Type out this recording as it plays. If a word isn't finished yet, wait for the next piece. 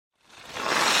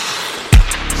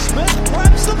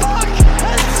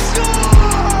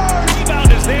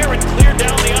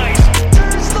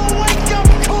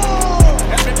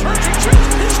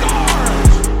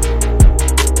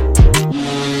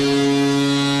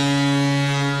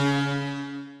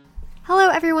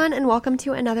everyone, and welcome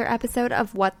to another episode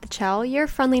of What the Chell, your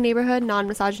friendly neighborhood,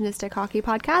 non-misogynistic hockey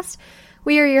podcast.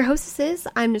 We are your hostesses.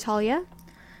 I'm Natalia.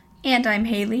 And I'm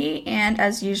Haley, and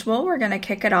as usual, we're going to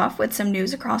kick it off with some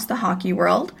news across the hockey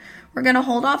world. We're going to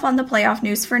hold off on the playoff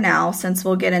news for now, since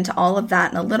we'll get into all of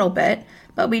that in a little bit,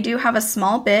 but we do have a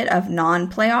small bit of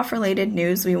non-playoff related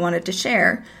news we wanted to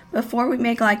share before we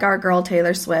make like our girl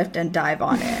Taylor Swift and dive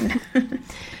on in.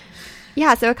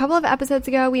 Yeah, so a couple of episodes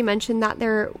ago, we mentioned that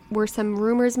there were some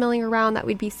rumors milling around that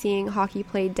we'd be seeing hockey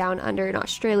played down under in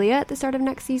Australia at the start of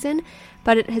next season,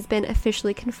 but it has been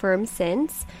officially confirmed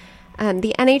since.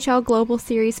 The NHL Global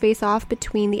Series face-off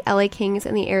between the LA Kings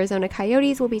and the Arizona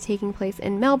Coyotes will be taking place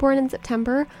in Melbourne in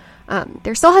September.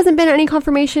 There still hasn't been any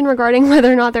confirmation regarding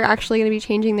whether or not they're actually going to be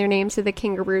changing their names to the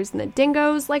Kingaroos and the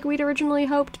Dingoes like we'd originally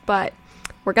hoped, but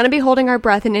we're going to be holding our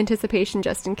breath in anticipation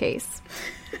just in case.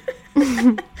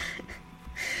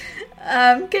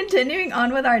 Continuing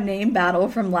on with our name battle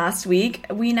from last week,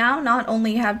 we now not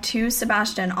only have two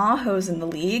Sebastian Ahos in the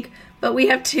league, but we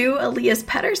have two Elias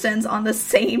Petterssons on the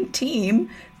same team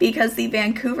because the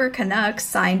Vancouver Canucks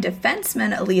signed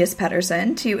defenseman Elias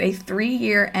Pettersson to a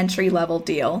 3-year entry-level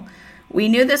deal. We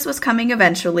knew this was coming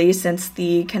eventually since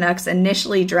the Canucks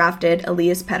initially drafted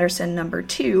Elias Pettersson number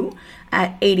 2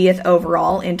 at 80th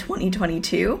overall in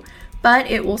 2022, but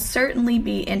it will certainly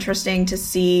be interesting to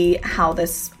see how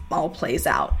this all plays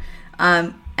out.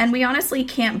 And we honestly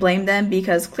can't blame them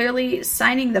because clearly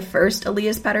signing the first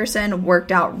Elias Pettersson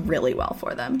worked out really well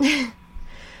for them.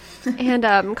 And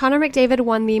Connor McDavid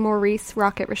won the Maurice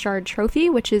Rocket Richard Trophy,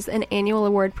 which is an annual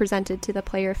award presented to the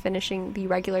player finishing the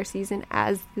regular season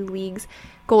as the league's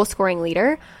goal-scoring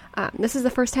leader. This is the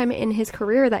first time in his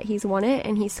career that he's won it,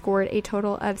 and he scored a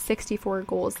total of 64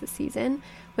 goals this season,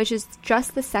 which is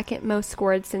just the second most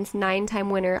scored since 9-time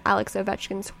winner Alex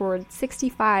Ovechkin scored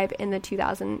 65 in the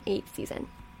 2008 season.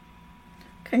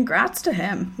 Congrats to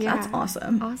him. Yeah, that's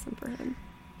awesome. Awesome for him.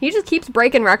 He just keeps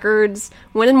breaking records,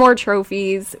 winning more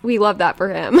trophies. We love that for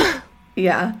him.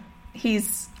 Yeah,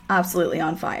 he's absolutely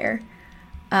on fire.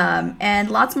 And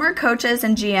lots more coaches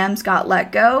and GMs got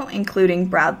let go, including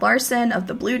Brad Larson of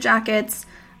the Blue Jackets,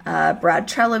 Brad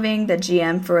Treliving, the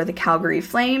GM for the Calgary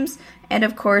Flames, and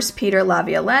of course Peter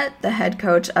Laviolette, the head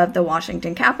coach of the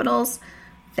Washington Capitals.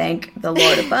 Thank the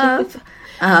Lord above.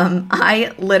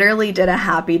 I literally did a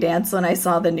happy dance when I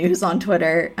saw the news on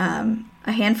Twitter.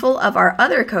 A handful of our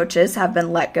other coaches have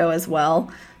been let go as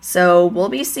well, so we'll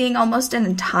be seeing almost an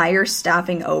entire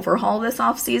staffing overhaul this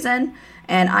offseason,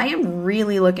 and I am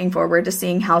really looking forward to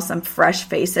seeing how some fresh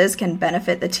faces can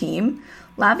benefit the team.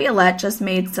 Laviolette just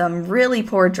made some really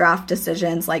poor draft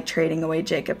decisions like trading away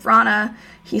Jacob Vrana.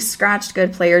 He scratched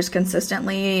good players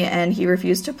consistently, and he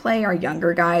refused to play our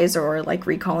younger guys or like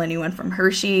recall anyone from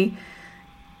Hershey.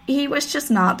 He was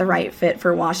just not the right fit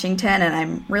for Washington, and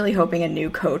I'm really hoping a new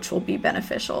coach will be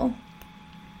beneficial.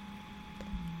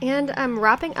 And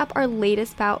wrapping up our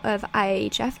latest bout of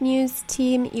IIHF news,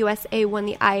 Team USA won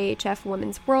the IIHF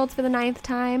Women's Worlds for the 9th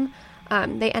time.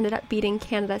 They ended up beating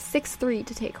Canada 6-3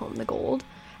 to take home the gold.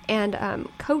 And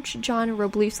Coach John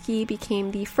Wroblewski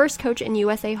became the first coach in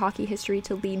USA hockey history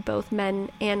to lead both men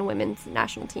and women's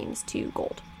national teams to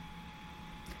gold.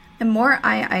 And more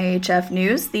IIHF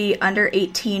news, the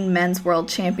Under-18 Men's World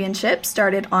Championship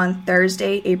started on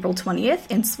Thursday, April 20th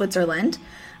in Switzerland.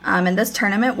 And this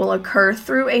tournament will occur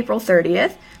through April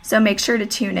 30th, so make sure to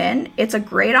tune in. It's a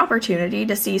great opportunity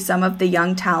to see some of the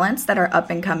young talents that are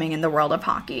up and coming in the world of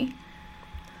hockey.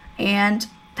 And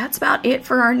that's about it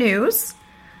for our news.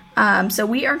 So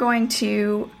we are going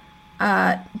to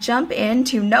jump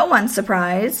into no one's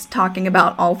surprise, talking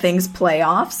about all things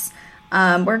playoffs.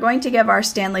 We're going to give our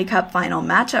Stanley Cup final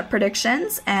matchup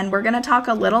predictions, and we're going to talk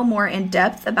a little more in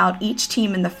depth about each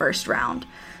team in the first round.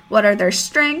 What are their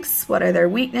strengths? What are their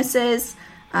weaknesses?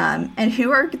 And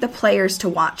who are the players to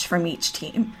watch from each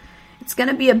team? It's going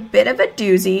to be a bit of a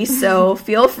doozy, so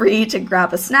feel free to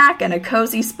grab a snack and a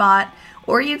cozy spot,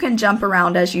 or you can jump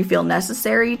around as you feel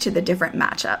necessary to the different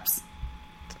matchups.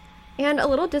 And a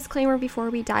little disclaimer before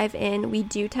we dive in, we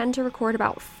do tend to record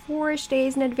about 4-ish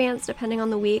days in advance, depending on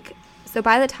the week. So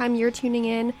by the time you're tuning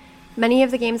in, many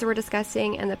of the games we're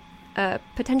discussing and the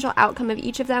potential outcome of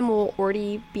each of them will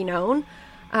already be known.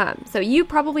 So you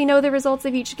probably know the results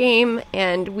of each game,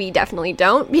 and we definitely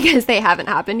don't because they haven't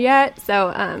happened yet.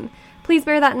 So please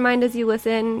bear that in mind as you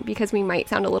listen because we might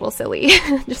sound a little silly.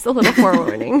 Just a little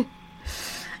forewarning.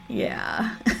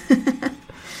 Yeah.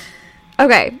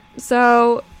 Okay,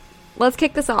 so let's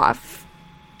kick this off.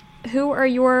 Who are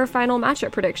your final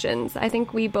matchup predictions? I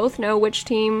think we both know which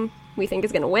team we think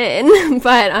is going to win,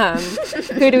 but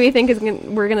who do we think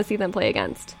we're going to see them play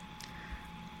against?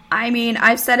 I mean,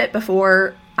 I've said it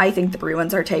before. I think the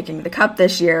Bruins are taking the cup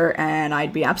this year, and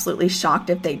I'd be absolutely shocked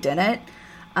if they didn't.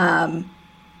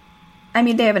 I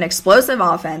mean, they have an explosive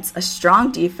offense, a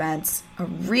strong defense, a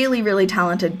really, really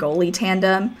talented goalie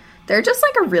tandem. They're just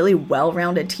like a really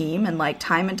well-rounded team, and like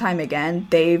time and time again,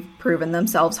 they've proven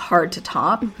themselves hard to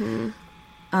top.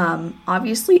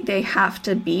 Obviously, they have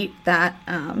to beat that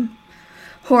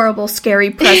horrible, scary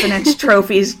President's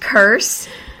Trophies curse.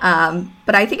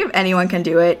 But I think if anyone can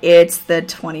do it, it's the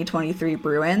 2023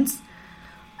 Bruins.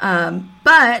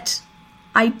 But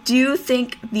I do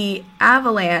think the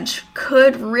Avalanche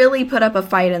could really put up a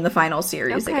fight in the final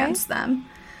series against them.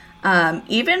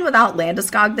 Even without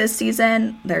Landeskog this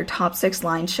season, their top 6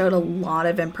 line showed a lot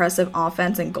of impressive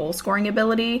offense and goal scoring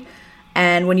ability.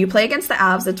 And when you play against the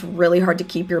Avs, it's really hard to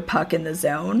keep your puck in the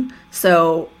zone.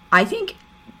 So I think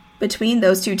between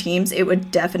those two teams, it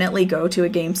would definitely go to a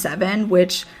Game 7,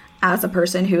 which, as a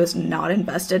person who is not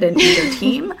invested in either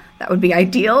team, that would be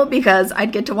ideal because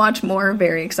I'd get to watch more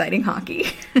very exciting hockey.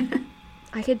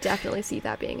 I could definitely see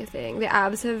that being a thing. The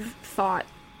Avs have fought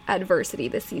adversity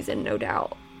this season, no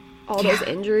doubt. All those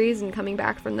injuries and coming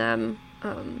back from them.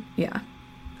 Yeah.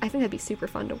 I think that'd be super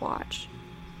fun to watch.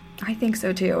 I think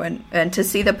so too. And to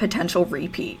see the potential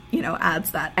repeat,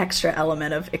 adds that extra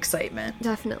element of excitement.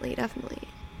 Definitely.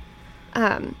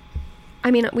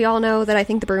 I mean, we all know that I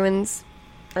think the Bruins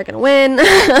are going to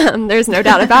win. There's no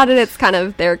doubt about it. It's kind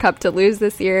of their cup to lose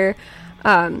this year.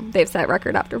 They've set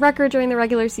record after record during the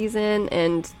regular season,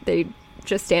 and they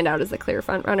just stand out as the clear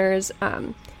front runners.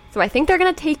 So I think they're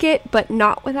going to take it, but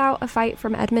not without a fight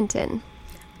from Edmonton.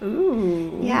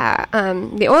 Ooh. Yeah.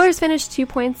 The Oilers finished 2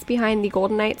 points behind the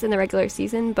Golden Knights in the regular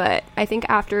season, but I think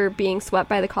after being swept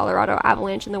by the Colorado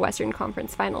Avalanche in the Western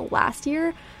Conference Final last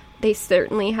year, they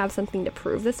certainly have something to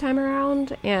prove this time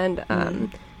around.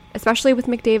 And especially with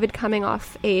McDavid coming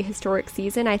off a historic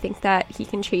season, I think that he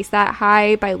can chase that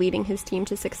high by leading his team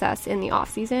to success in the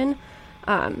offseason.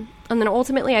 And then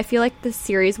ultimately, I feel like this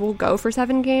series will go for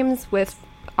 7 games with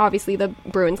obviously the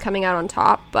Bruins coming out on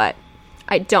top, but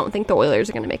I don't think the Oilers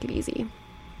are going to make it easy.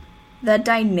 The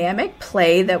dynamic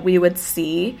play that we would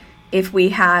see if we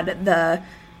had the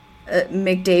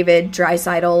McDavid,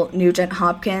 Draisaitl, Nugent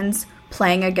Hopkins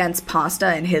playing against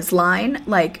Pasta in his line,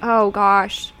 like... Oh,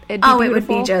 gosh. It would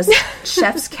be just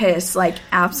chef's kiss, like,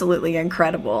 absolutely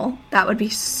incredible. That would be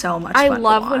so much fun to watch. I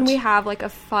love when we have, like, a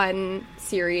fun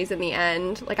series in the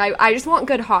end. Like, I just want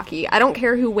good hockey. I don't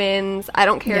care who wins. I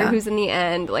don't care who's in the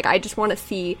end. Like, I just want to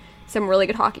see some really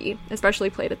good hockey, especially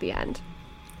played at the end.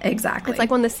 Exactly. It's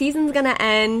like when the season's gonna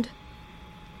end,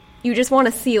 you just want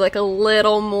to see, like, a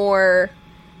little more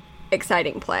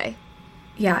exciting play.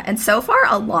 Yeah, and so far,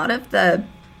 a lot of the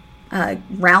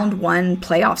round 1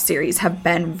 playoff series have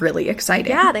been really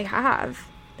exciting. Yeah, they have.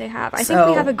 I think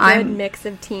we have a good mix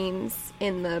of teams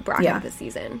in the bracket this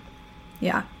season.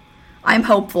 Yeah. I'm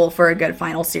hopeful for a good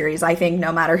final series. I think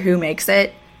no matter who makes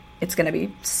it, it's going to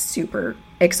be super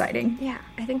exciting. Yeah,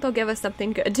 I think they'll give us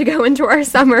something good to go into our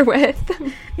summer with.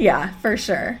 Yeah, for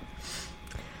sure.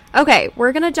 Okay,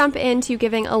 we're going to jump into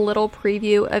giving a little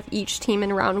preview of each team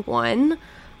in round 1.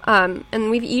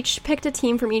 And we've each picked a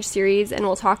team from each series, and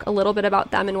we'll talk a little bit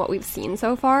about them and what we've seen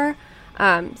so far.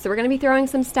 So we're going to be throwing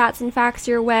some stats and facts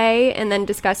your way, and then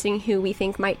discussing who we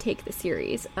think might take the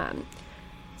series.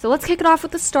 So let's kick it off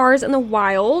with the Stars and the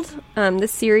Wild.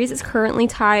 This series is currently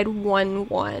tied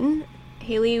 1-1.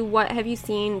 Haley, what have you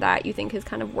seen that you think has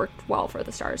kind of worked well for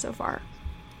the Stars so far?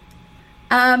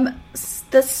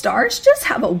 The Stars just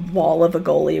have a wall of a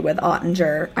goalie with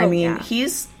Ottinger. I mean,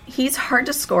 he's hard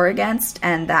to score against,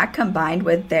 and that combined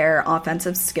with their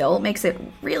offensive skill makes it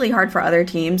really hard for other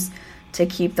teams to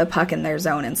keep the puck in their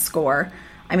zone and score.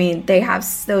 I mean, they have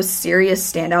those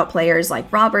serious standout players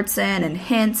like Robertson and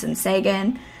Hintz and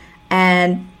Sagan,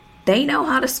 and they know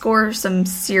how to score some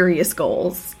serious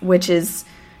goals, which is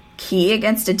key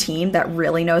against a team that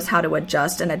really knows how to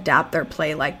adjust and adapt their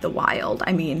play like the Wild.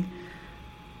 I mean,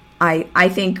 I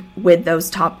think with those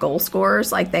top goal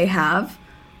scorers like they have,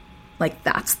 like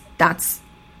that's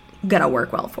gonna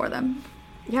work well for them.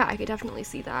 Yeah, I could definitely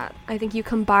see that. I think you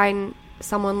combine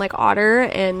someone like Otter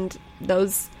and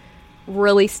those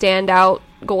really standout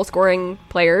goal-scoring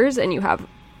players, and you have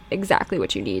exactly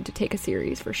what you need to take a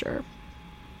series for sure.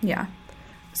 Yeah.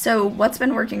 So what's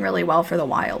been working really well for the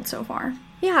Wild so far?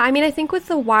 Yeah, I mean, I think with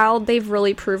the Wild, they've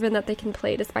really proven that they can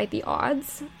play despite the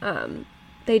odds.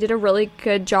 They did a really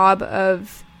good job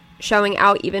of showing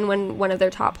out even when one of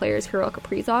their top players, Kirill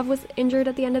Kaprizov, was injured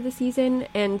at the end of the season,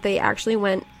 and they actually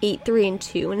went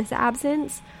 8-3-2 in his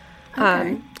absence.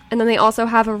 Okay. And then they also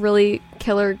have a really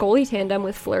killer goalie tandem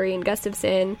with Fleury and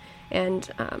Gustafsson, and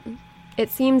it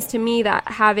seems to me that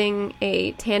having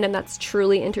a tandem that's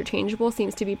truly interchangeable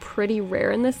seems to be pretty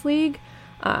rare in this league.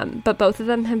 But both of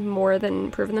them have more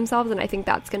than proven themselves, and I think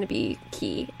that's going to be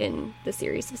key in the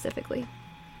series specifically.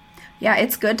 Yeah,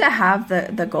 it's good to have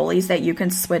the goalies that you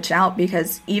can switch out,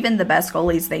 because even the best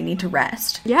goalies, they need to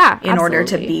rest. Yeah, in order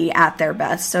to be at their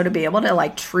best. So to be able to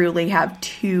like truly have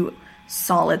two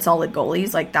solid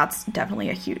goalies, like that's definitely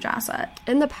a huge asset.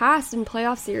 In the past, in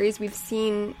playoff series, we've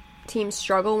seen teams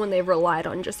struggle when they've relied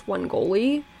on just one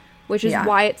goalie, which is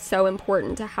why it's so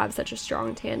important to have such a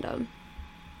strong tandem.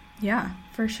 Yeah,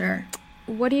 for sure.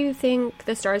 What do you think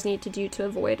the Stars need to do to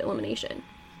avoid elimination?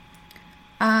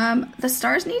 The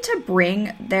Stars need to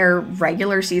bring their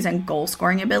regular season goal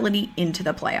scoring ability into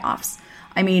the playoffs.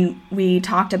 I mean, we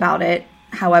talked about it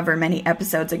however many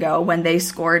episodes ago when they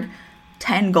scored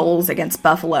 10 goals against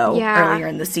Buffalo earlier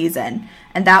in the season.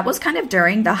 And that was kind of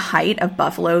during the height of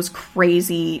Buffalo's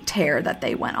crazy tear that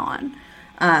they went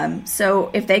on.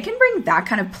 So if they can bring that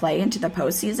kind of play into the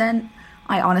postseason,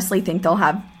 I honestly think they'll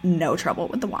have no trouble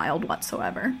with the Wild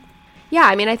whatsoever. Yeah,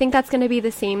 I mean, I think that's going to be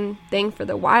the same thing for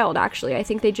the Wild, actually. I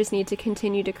think they just need to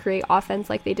continue to create offense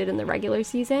like they did in the regular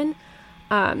season.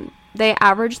 They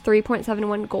averaged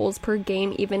 3.71 goals per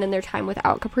game even in their time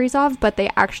without Kaprizov, but they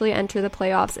actually enter the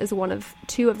playoffs as one of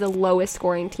two of the lowest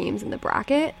scoring teams in the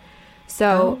bracket.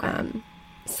 So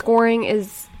scoring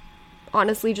is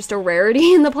honestly just a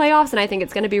rarity in the playoffs, and I think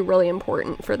it's going to be really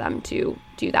important for them to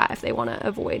do that if they want to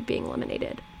avoid being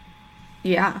eliminated.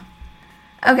 Yeah.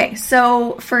 Okay,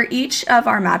 so for each of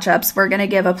our matchups, we're going to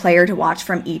give a player to watch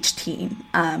from each team.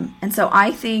 And so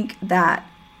I think that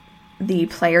the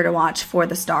player to watch for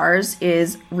the Stars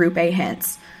is Roope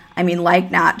Hintz. I mean,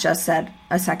 like Nat just said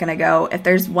a second ago, if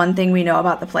there's one thing we know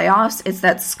about the playoffs, it's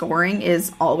that scoring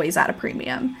is always at a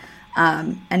premium.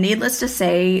 And needless to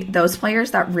say, those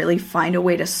players that really find a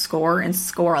way to score and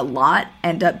score a lot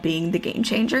end up being the game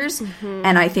changers. Mm-hmm.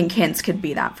 And I think Hintz could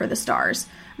be that for the Stars.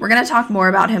 We're going to talk more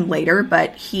about him later,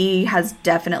 but he has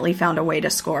definitely found a way to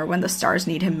score when the Stars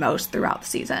need him most throughout the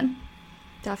season.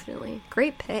 Definitely.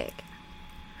 Great pick.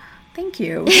 Thank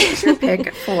you. What's your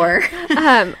pick for?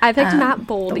 I picked Matt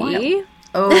Boldy.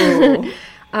 Oh,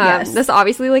 yes. This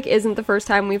obviously isn't the first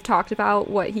time we've talked about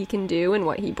what he can do and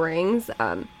what he brings.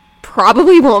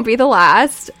 Probably won't be the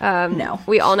last. No.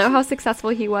 We all know how successful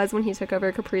he was when he took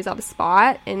over Kaprizov's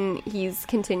spot, and he's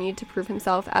continued to prove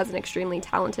himself as an extremely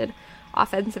talented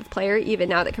offensive player, even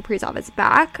now that Kaprizov is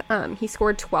back. He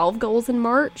scored 12 goals in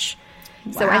March.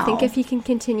 Wow. So I think if he can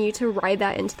continue to ride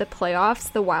that into the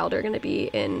playoffs, the Wild are going to be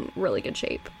in really good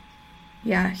shape.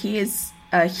 Yeah, he is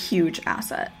a huge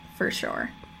asset, for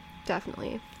sure.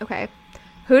 Definitely. Okay.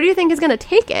 Who do you think is going to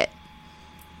take it?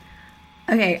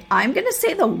 Okay, I'm going to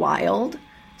say the Wild,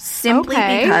 simply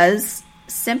because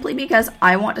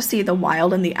I want to see the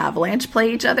Wild and the Avalanche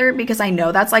play each other, because I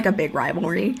know that's a big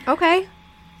rivalry. Okay.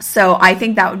 So I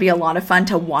think that would be a lot of fun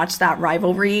to watch that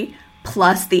rivalry,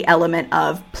 plus the element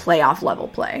of playoff level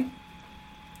play.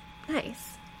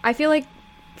 Nice. I feel like,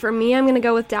 for me, I'm going to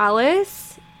go with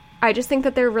Dallas. I just think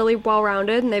that they're really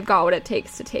well-rounded, and they've got what it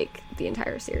takes to take the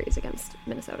entire series against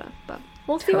Minnesota. But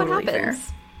we'll see what happens. Fair.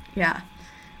 Yeah.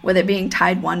 With it being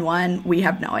tied 1-1, we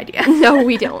have no idea. No,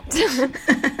 we don't.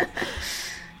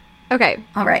 Okay.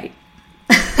 All right.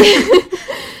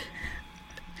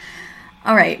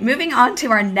 All right, moving on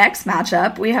to our next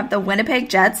matchup, we have the Winnipeg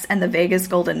Jets and the Vegas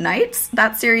Golden Knights.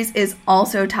 That series is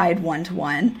also tied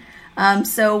 1-1.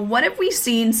 So what have we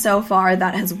seen so far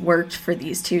that has worked for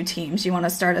these two teams? You want to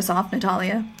start us off,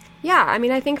 Natalia? Yeah, I mean,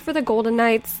 I think for the Golden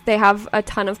Knights, they have a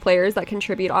ton of players that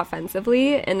contribute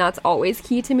offensively, and that's always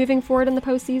key to moving forward in the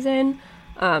postseason.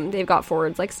 They've got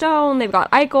forwards like Stone, they've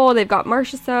got Eichel, they've got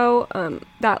Marchessault.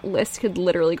 That list could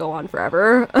literally go on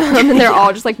forever. And they're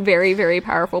all just very, very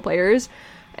powerful players.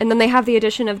 And then they have the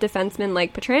addition of defensemen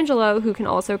like Pietrangelo, who can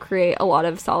also create a lot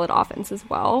of solid offense as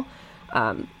well.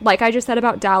 Like I just said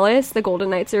about Dallas, the Golden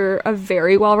Knights are a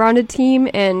very well-rounded team,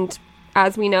 and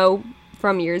as we know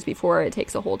from years before, it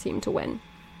takes a whole team to win.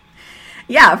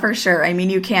 Yeah, for sure. I mean,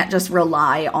 you can't just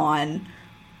rely on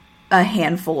a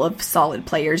handful of solid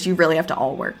players. You really have to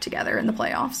all work together in the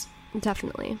playoffs.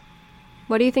 Definitely.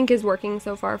 What do you think is working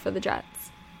so far for the Jets?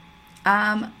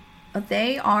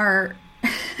 They are,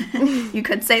 you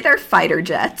could say they're fighter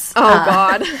jets. Oh,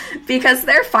 God. Because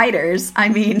they're fighters. I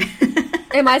mean.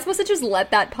 Am I supposed to just let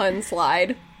that pun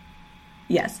slide?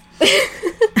 Yes.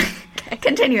 Okay.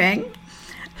 Continuing.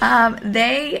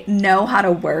 They know how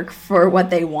to work for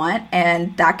what they want,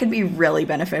 and that could be really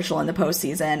beneficial in the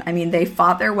postseason. I mean, they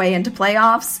fought their way into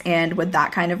playoffs, and with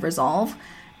that kind of resolve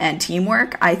and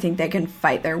teamwork, I think they can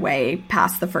fight their way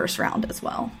past the first round as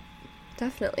well.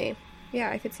 Definitely. Yeah,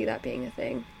 I could see that being a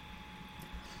thing.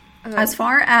 As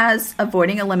far as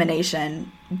avoiding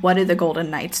elimination, what do the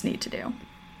Golden Knights need to do?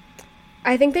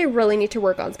 I think they really need to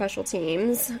work on special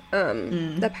teams.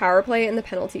 The power play and the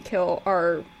penalty kill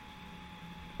are,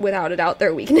 without a doubt,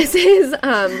 their weaknesses.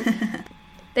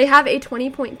 They have a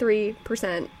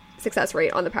 20.3% success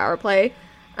rate on the power play,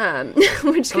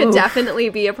 which could definitely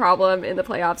be a problem in the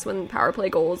playoffs when power play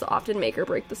goals often make or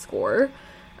break the score.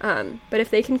 But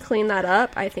if they can clean that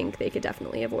up, I think they could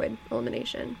definitely avoid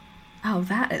elimination. Oh,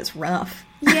 that is rough.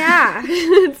 Yeah,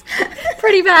 it's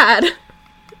pretty bad.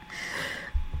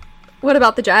 What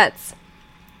about the Jets?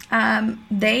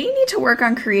 They need to work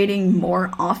on creating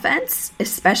more offense,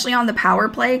 especially on the power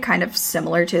play, kind of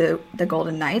similar to the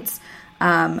Golden Knights.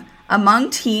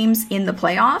 Among teams in the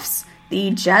playoffs,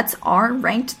 the Jets are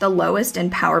ranked the lowest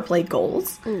in power play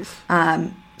goals.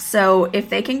 So if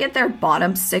they can get their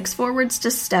bottom 6 forwards to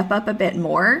step up a bit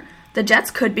more, the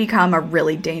Jets could become a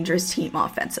really dangerous team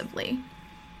offensively.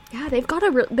 Yeah, they've got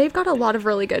a lot of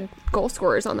really good goal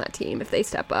scorers on that team if they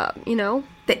step up, you know?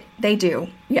 They do,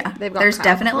 yeah. There's Kyle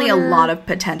definitely Connor. a lot of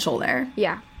potential there.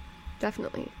 Yeah,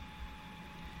 definitely.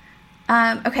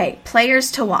 Okay,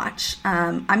 players to watch.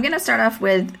 I'm going to start off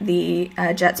with the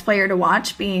Jets player to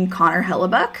watch being Connor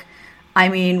Hellebuyck. I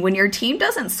mean, when your team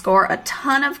doesn't score a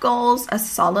ton of goals, a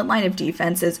solid line of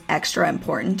defense is extra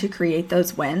important to create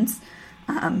those wins.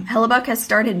 Hellebuyck has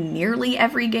started nearly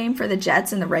every game for the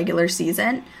Jets in the regular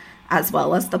season, as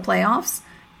well as the playoffs.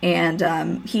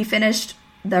 And he finished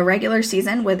the regular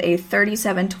season with a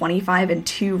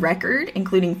 37-25-2 record,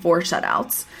 including 4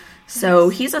 shutouts. So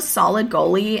he's a solid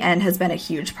goalie and has been a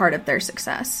huge part of their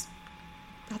success.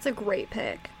 That's a great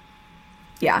pick.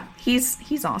 Yeah,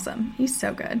 he's awesome. He's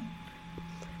so good.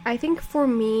 I think for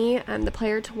me, the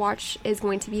player to watch is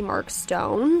going to be Mark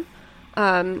Stone.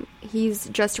 He's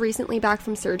just recently back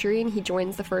from surgery, and he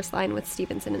joins the first line with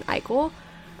Stevenson and Eichel.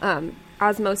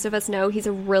 As most of us know, he's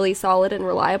a really solid and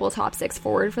reliable top 6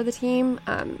 forward for the team.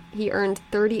 He earned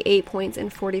 38 points in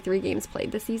 43 games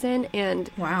played this season, and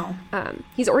wow,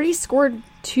 he's already scored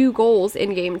 2 goals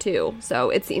in Game 2.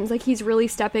 So it seems like he's really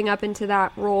stepping up into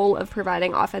that role of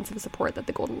providing offensive support that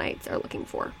the Golden Knights are looking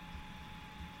for.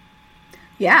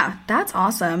 Yeah, that's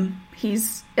awesome.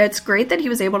 It's great that he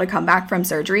was able to come back from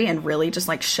surgery and really just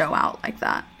like show out like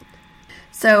that.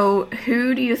 So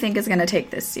who do you think is going to take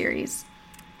this series?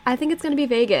 I think it's going to be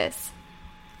Vegas.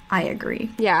 I agree.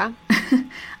 Yeah.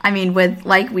 I mean, with,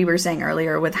 like we were saying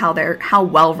earlier, with how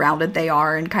well-rounded they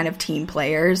are and kind of team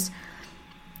players,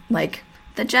 like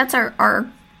the Jets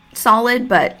are solid,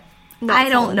 but I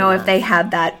don't know if they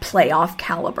have that playoff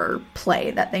caliber play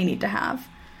that they need to have.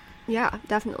 Yeah,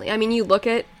 definitely. I mean, you look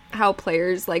at how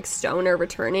players like Stone are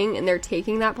returning, and they're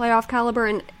taking that playoff caliber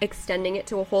and extending it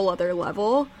to a whole other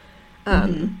level.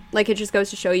 Like, it just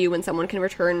goes to show you when someone can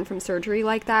return from surgery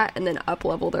like that and then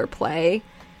up-level their play.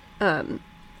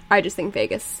 I just think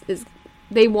Vegas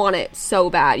they want it so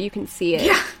bad. You can see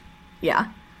it.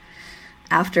 Yeah.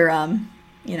 After,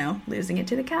 losing it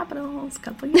to the Capitals a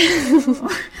couple years ago,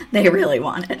 they really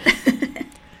want it.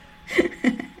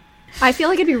 I feel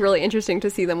like it'd be really interesting to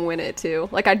see them win it, too.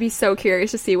 Like, I'd be so curious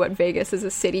to see what Vegas as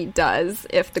a city does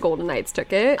if the Golden Knights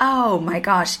took it. Oh, my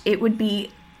gosh. It would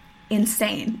be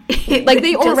insane. Like,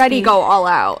 they already go all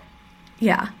out.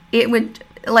 Yeah. It would,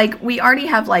 like, we already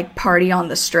have, like, party on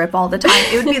the strip all the time.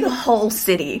 It would be the whole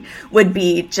city would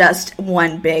be just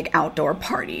one big outdoor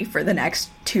party for the next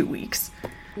 2 weeks.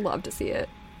 Love to see it.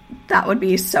 That would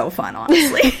be so fun,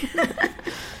 honestly.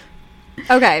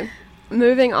 Okay.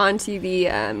 Moving on to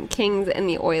the Kings and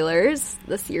the Oilers.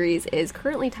 The series is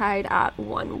currently tied at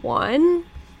 1-1.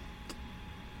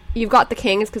 You've got the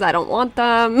Kings because I don't want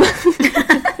them.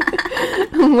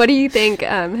 What do you think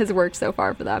has worked so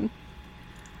far for them?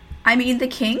 I mean, the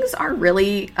Kings are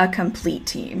really a complete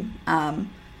team.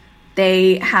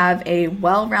 They have a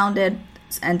well-rounded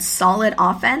and solid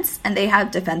offense, and they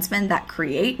have defensemen that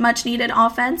create much-needed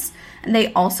offense, and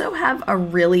they also have a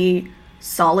really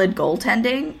solid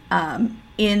goaltending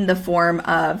in the form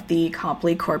of the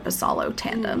Copley-Korpisalo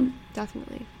tandem.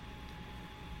 Definitely.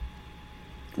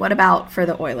 What about for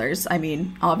the Oilers? I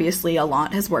mean, obviously a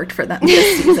lot has worked for them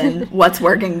this season. What's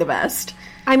working the best?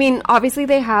 I mean, obviously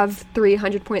they have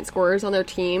 300-point scorers on their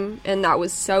team, and that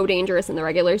was so dangerous in the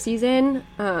regular season.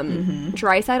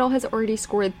 Draisaitl has already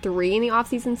scored 3 in the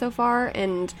offseason so far,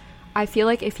 and I feel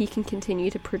like if he can continue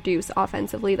to produce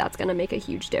offensively, that's going to make a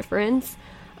huge difference.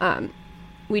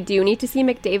 We do need to see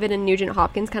McDavid and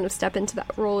Nugent-Hopkins kind of step into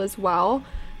that role as well,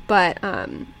 but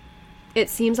it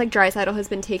seems like Draisaitl has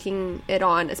been taking it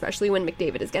on, especially when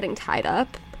McDavid is getting tied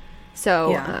up.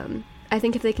 So I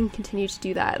think if they can continue to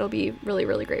do that, it'll be really,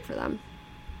 really great for them.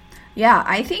 Yeah,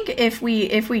 I think if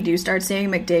we do start seeing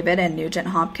McDavid and Nugent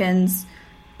Hopkins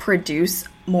produce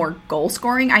more goal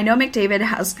scoring, I know McDavid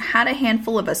has had a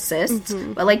handful of assists,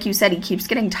 but like you said, he keeps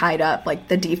getting tied up. Like,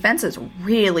 the defense is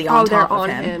really on top of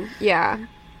him. Yeah.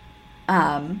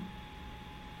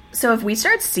 So if we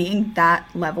start seeing that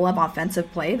level of offensive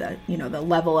play, the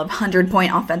level of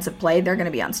 100-point offensive play, they're going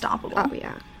to be unstoppable. Oh,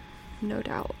 yeah. No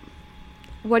doubt.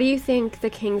 What do you think the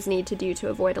Kings need to do to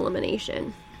avoid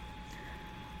elimination?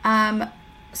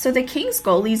 So the Kings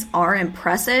goalies are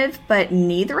impressive, but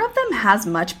neither of them has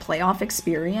much playoff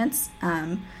experience.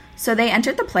 So they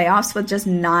entered the playoffs with just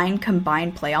 9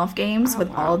 combined playoff games,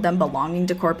 all of them belonging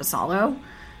to Korpisalo.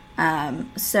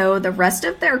 So the rest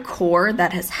of their core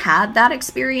that has had that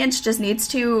experience just needs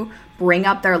to bring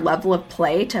up their level of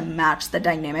play to match the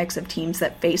dynamics of teams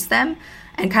that face them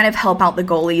and kind of help out the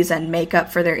goalies and make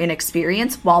up for their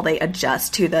inexperience while they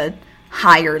adjust to the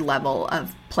higher level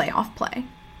of playoff play.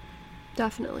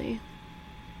 Definitely.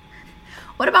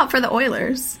 What about for the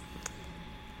Oilers?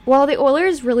 Well, the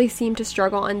Oilers really seem to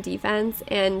struggle on defense,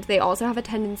 and they also have a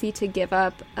tendency to give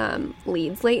up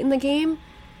leads late in the game.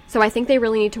 So I think they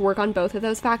really need to work on both of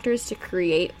those factors to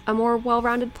create a more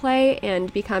well-rounded play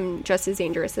and become just as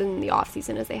dangerous in the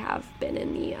offseason as they have been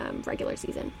in the regular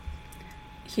season.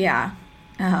 Yeah.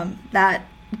 That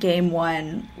Game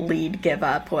 1 lead give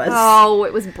up was... Oh,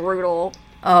 it was brutal.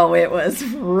 Oh, it was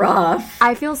rough.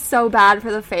 I feel so bad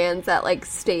for the fans that, like,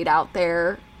 stayed out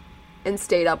there and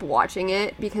stayed up watching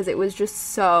it because it was just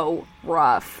so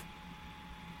rough.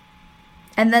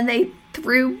 And then they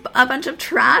threw a bunch of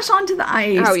trash onto the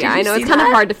ice. Oh, yeah, I know. It's kind of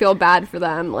hard to feel bad for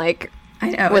them, like, I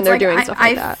know. when they're doing stuff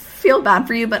like that. I feel bad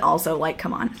for you, but also, like,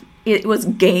 come on. It was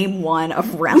Game 1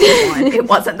 of round 1. It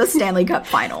wasn't the Stanley Cup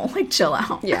final. Like, chill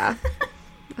out. Yeah.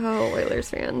 Oh, Oilers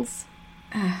fans.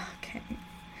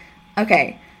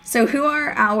 Okay, so who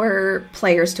are our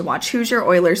players to watch? Who's your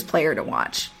Oilers player to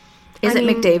watch? Is it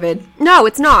McDavid? No,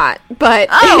 it's not, but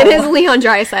it is Leon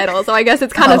Draisaitl, so I guess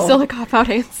it's kind of still a cop-out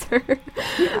answer.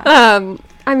 Yeah.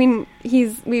 I mean,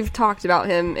 we've talked about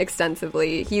him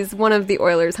extensively. He's one of the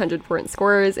Oilers' 100-point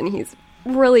scorers, and he's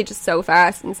really just so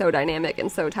fast and so dynamic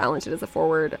and so talented as a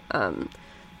forward.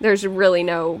 There's really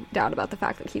no doubt about the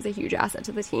fact that he's a huge asset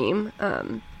to the team.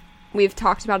 We've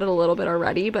talked about it a little bit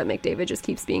already, but McDavid just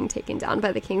keeps being taken down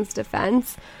by the Kings'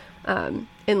 defense. And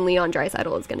Leon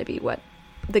Draisaitl is going to be what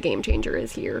the game changer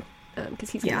is here,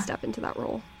 because he's going to step into that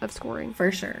role of scoring. For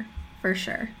sure.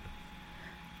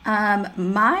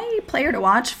 My player to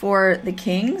watch for the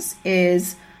Kings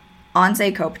is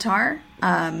Anze Kopitar.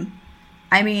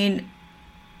 I mean,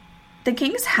 the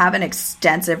Kings have an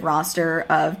extensive roster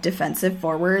of defensive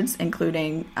forwards,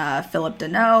 including Philip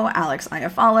Deneau, Alex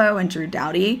Iafallo, and Drew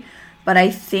Doughty. But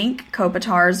I think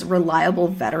Kopitar's reliable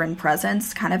veteran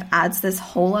presence kind of adds this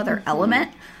whole other element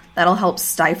that'll help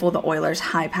stifle the Oilers'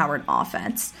 high-powered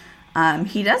offense.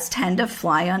 He does tend to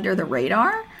fly under the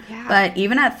radar, but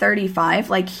even at 35,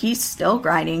 like, he's still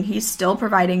grinding. He's still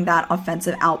providing that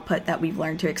offensive output that we've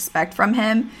learned to expect from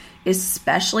him,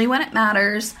 especially when it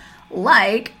matters,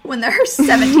 like when there are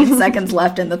 17 seconds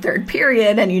left in the third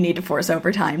period and you need to force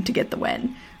overtime to get the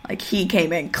win. Like, he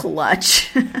came in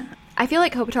clutch. I feel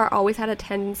like Kopitar always had a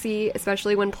tendency,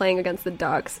 especially when playing against the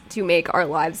Ducks, to make our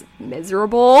lives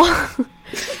miserable.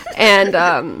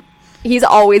 And he's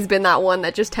always been that one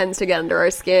that just tends to get under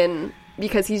our skin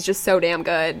because he's just so damn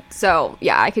good. So,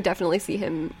 yeah, I could definitely see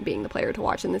him being the player to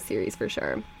watch in this series for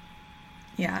sure.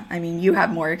 Yeah, I mean, you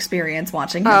have more experience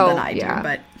watching him than I do,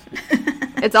 but...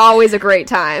 It's always a great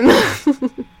time.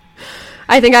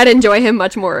 I think I'd enjoy him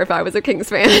much more if I was a Kings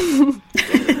fan.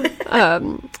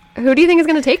 Who do you think is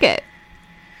going to take it?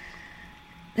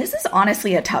 This is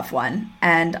honestly a tough one,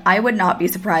 and I would not be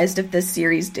surprised if this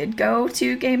series did go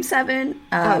to Game 7.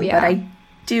 But I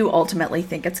do ultimately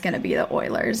think it's going to be the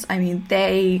Oilers. I mean,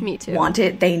 they want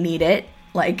it, they need it.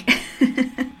 Like,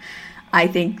 I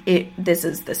think this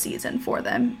is the season for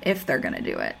them if they're going to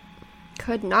do it.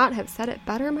 Could not have said it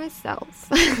better myself.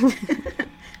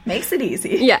 Makes it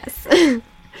easy. Yes.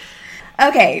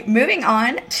 Okay, moving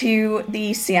on to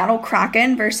the Seattle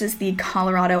Kraken versus the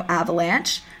Colorado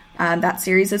Avalanche. That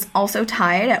series is also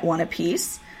tied at 1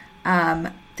 apiece.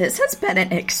 This has been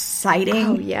an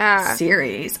exciting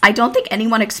series. I don't think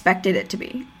anyone expected it to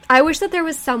be. I wish that there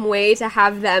was some way to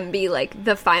have them be, like,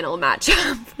 the final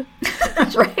matchup.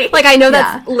 Right? Like, I know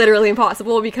that's literally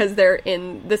impossible because they're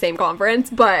in the same conference,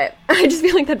 but I just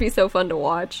feel like that'd be so fun to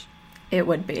watch. It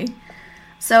would be.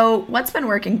 So, what's been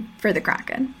working for the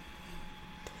Kraken?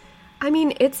 I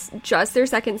mean, it's just their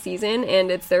second season, and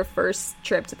it's their first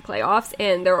trip to the playoffs,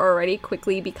 and they're already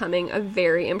quickly becoming a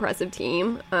very impressive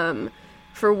team.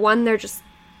 For one, they're just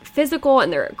physical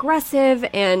and they're aggressive,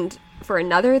 and for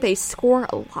another, they score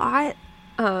a lot.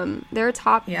 They're a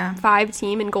top 5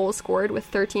 team in goals scored with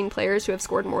 13 players who have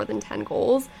scored more than 10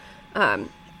 goals.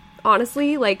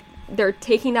 Honestly, like, they're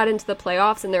taking that into the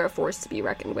playoffs, and they're a force to be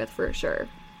reckoned with for sure.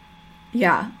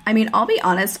 Yeah. I mean, I'll be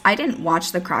honest, I didn't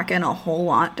watch the Kraken a whole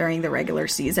lot during the regular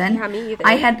season. Yeah, me either.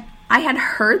 I had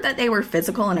heard that they were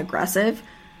physical and aggressive,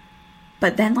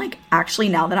 but then, like, actually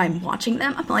now that I'm watching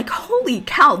them, I'm like, holy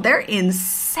cow, they're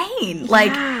insane.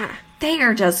 Like, they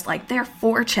are just, like, their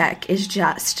forecheck is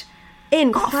just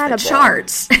incredible. Off the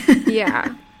charts.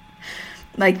 Yeah.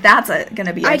 Like, that's going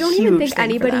to be a huge I don't even think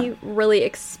anybody really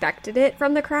expected it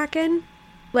from the Kraken.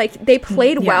 Like, they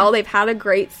played well. They've had a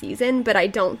great season, but I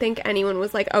don't think anyone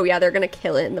was like, oh, yeah, they're going to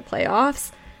kill it in the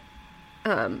playoffs.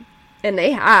 And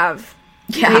they have.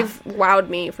 Yeah. They've wowed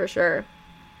me for sure.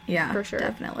 Yeah, for sure.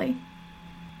 Definitely.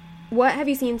 What have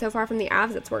you seen so far from the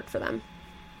Avs that's worked for them?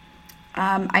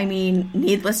 I mean,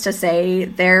 needless to say,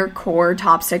 their core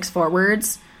top 6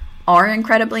 forwards are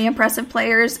incredibly impressive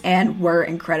players and were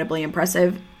incredibly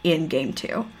impressive in Game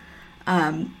 2.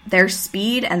 Their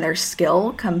speed and their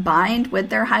skill, combined with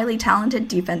their highly talented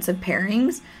defensive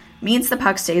pairings, means the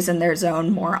puck stays in their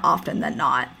zone more often than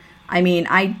not. I mean,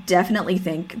 I definitely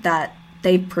think that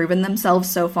they've proven themselves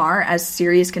so far as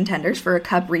serious contenders for a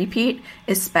cup repeat,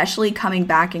 especially coming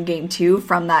back in Game 2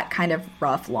 from that kind of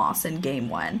rough loss in Game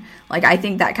 1. Like, I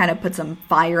think that kind of put some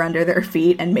fire under their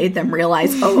feet and made them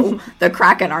realize, oh, the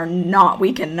Kraken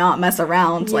we cannot mess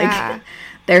around. Yeah. Like,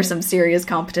 there's some serious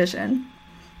competition.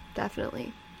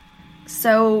 Definitely.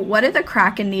 So, what did the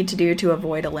Kraken need to do to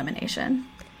avoid elimination?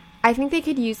 I think they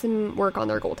could use some work on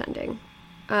their goaltending.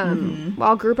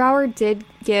 While Grubauer did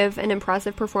give an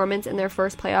impressive performance in their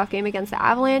first playoff game against the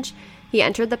Avalanche, he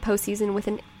entered the postseason with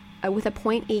a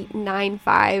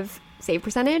 .895 save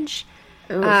percentage.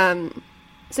 So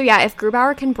yeah, if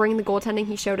Grubauer can bring the goaltending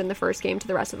he showed in the first game to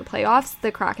the rest of the playoffs,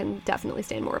 the Kraken definitely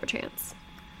stand more of a chance.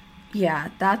 Yeah,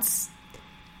 that's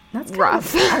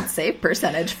rough. Kind of a bad save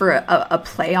percentage for a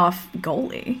playoff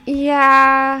goalie.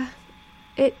 Yeah,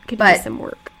 it could use some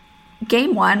work.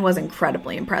 Game 1 was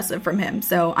incredibly impressive from him,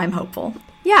 so I'm hopeful.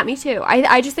 Yeah, me too.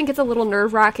 I just think it's a little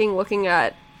nerve-wracking looking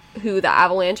at who the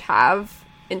Avalanche have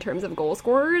in terms of goal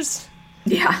scorers.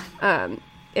 Yeah.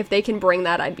 If they can bring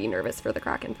that, I'd be nervous for the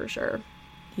Kraken for sure.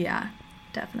 Yeah,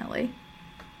 definitely.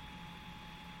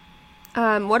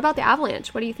 What about the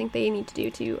Avalanche? What do you think they need to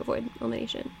do to avoid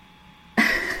elimination?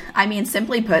 I mean,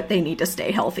 simply put, they need to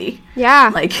stay healthy. Yeah.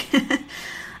 Like,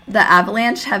 the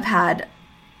Avalanche have had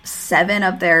 7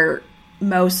 of their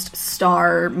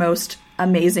most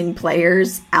amazing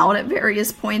players out at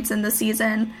various points in the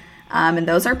season. And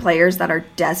those are players that are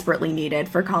desperately needed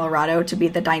for Colorado to be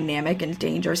the dynamic and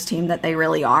dangerous team that they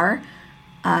really are.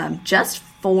 Just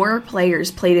 4 players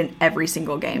played in every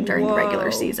single game during the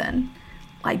regular season.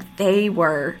 Like,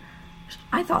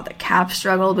 I thought the Caps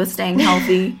struggled with staying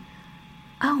healthy.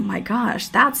 Oh my gosh,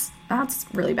 that's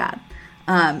really bad.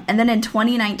 And then in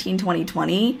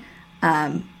 2019-2020,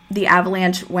 the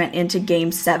Avalanche went into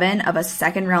Game 7 of a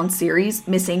second-round series,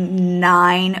 missing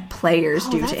 9 players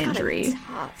due to injury.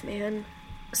 Tough, man.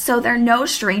 So they're no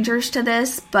strangers to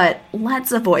this, but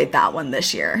let's avoid that one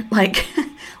this year. Like,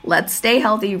 let's stay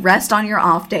healthy, rest on your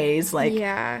off days. Like,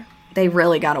 yeah. They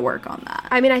really got to work on that.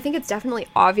 I mean, I think it's definitely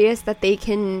obvious that they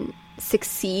can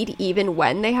succeed even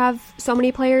when they have so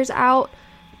many players out.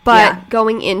 But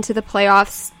going into the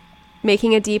playoffs,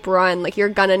 making a deep run, like, you're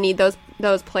gonna need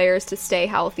those players to stay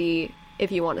healthy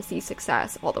if you want to see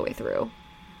success all the way through.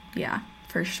 Yeah,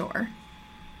 for sure.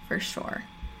 For sure.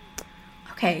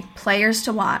 Okay, players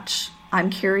to watch.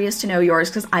 I'm curious to know yours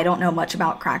because I don't know much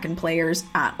about Kraken players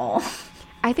at all.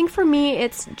 I think for me,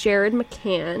 it's Jared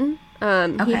McCann.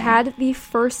 He had the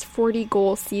first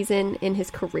 40-goal season in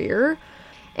his career.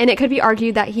 And it could be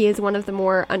argued that he is one of the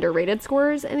more underrated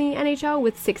scorers in the NHL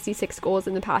with 66 goals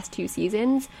in the past 2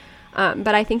 seasons.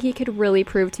 But I think he could really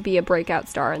prove to be a breakout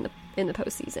star in the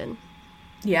postseason.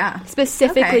 Yeah.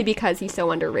 Specifically because he's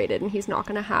so underrated and he's not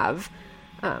going to have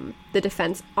the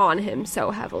defense on him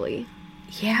so heavily.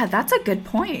 Yeah, that's a good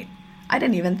point. I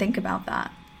didn't even think about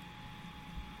that.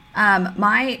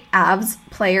 My Avs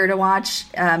player to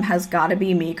watch has got to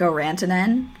be Mikko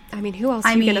Rantanen. I mean, who else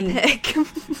are you going to pick?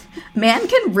 Man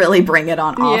can really bring it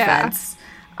on offense.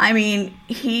 I mean,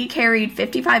 he carried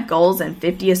 55 goals and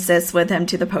 50 assists with him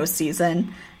to the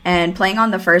postseason. And playing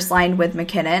on the first line with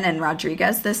McKinnon and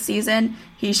Rodriguez this season,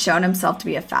 he's shown himself to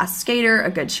be a fast skater,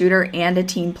 a good shooter, and a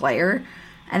team player.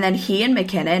 And then he and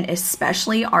McKinnon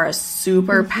especially are a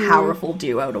super powerful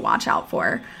duo to watch out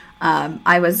for.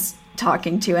 I was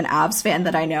talking to an Avs fan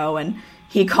that I know, and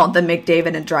he called them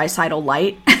McDavid and Draisaitl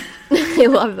light. I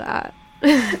love that.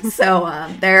 So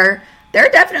they're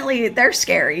they're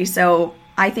scary. So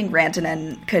I think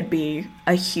Rantanen could be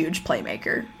a huge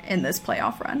playmaker in this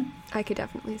playoff run. I could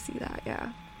definitely see that,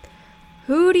 yeah.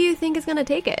 Who do you think is going to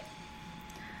take it?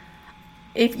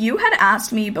 If you had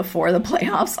asked me before the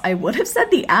playoffs, I would have said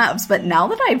the Avs. But now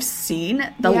that I've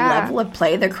seen the level of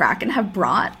play the Kraken have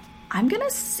brought, I'm going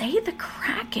to say the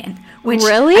Kraken. Which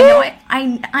really?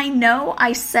 I know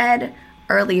I said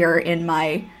earlier in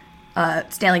my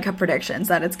Stanley Cup predictions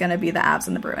that it's going to be the Avs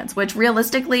and the Bruins, which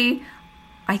realistically,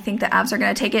 I think the Avs are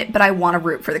going to take it, but I want to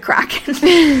root for the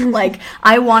Kraken. Like,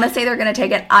 I want to say they're going to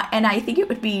take it, and I think it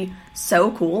would be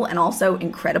so cool and also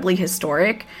incredibly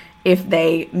historic if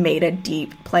they made a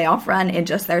deep playoff run in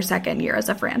just their second year as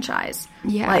a franchise.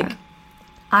 Yeah. Like,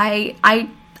 I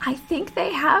think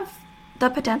they have the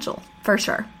potential, for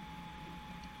sure.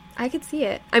 I could see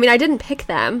it. I mean, I didn't pick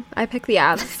them. I picked the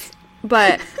Avs.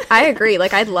 But I agree.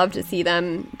 Like, I'd love to see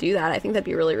them do that. I think that'd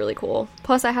be really, really cool.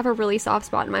 Plus, I have a really soft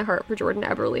spot in my heart for Jordan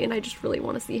Eberle, and I just really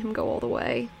want to see him go all the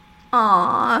way.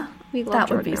 Aww. We love that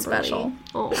Jordan would be Eberle. special.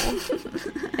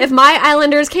 Aww. If my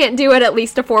Islanders can't do it, at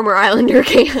least a former Islander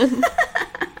can.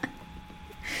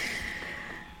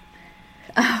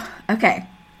 Okay.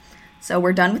 So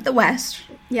we're done with the West.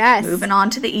 Yes. Moving on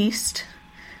to the East.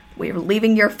 We're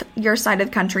leaving your side of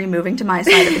the country, moving to my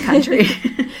side of the country.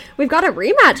 We've got a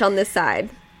rematch on this side.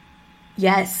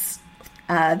 Yes.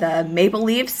 The Maple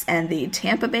Leafs and the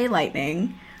Tampa Bay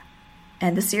Lightning.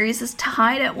 And the series is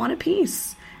tied at 1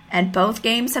 apiece. And both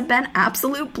games have been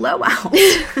absolute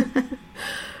blowouts.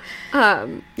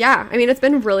 Yeah, I mean, it's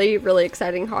been really, really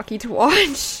exciting hockey to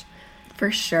watch. For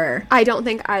sure. I don't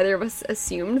think either of us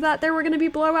assumed that there were going to be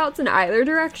blowouts in either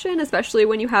direction, especially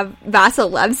when you have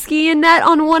Vasilevsky in net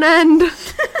on one end.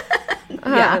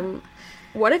 Yeah.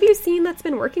 What have you seen that's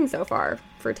been working so far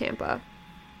for Tampa?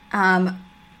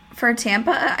 For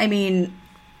Tampa, I mean,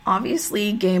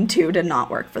 obviously Game 2 did not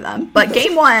work for them, but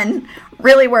Game 1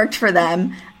 really worked for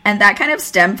them. And that kind of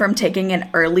stemmed from taking an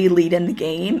early lead in the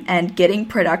game and getting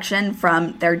production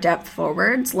from their depth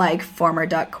forwards, like former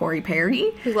Duck Corey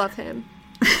Perry. We love him.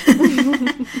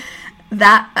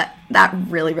 That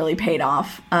really, really paid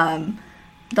off.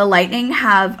 The Lightning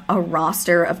have a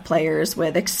roster of players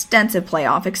with extensive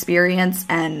playoff experience,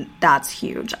 and that's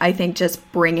huge. I think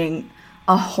just bringing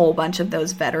a whole bunch of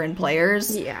those veteran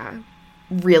players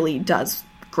really does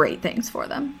great things for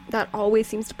them. That always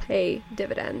seems to pay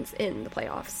dividends in the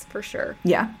playoffs, for sure.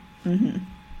 Yeah. Mm-hmm.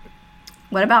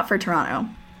 What about for Toronto?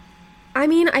 I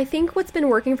mean, I think what's been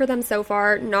working for them so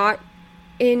far, not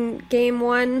in Game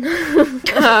 1,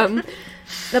 the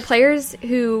players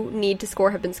who need to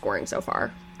score have been scoring so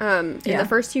far. In the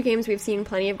first 2 games, we've seen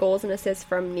plenty of goals and assists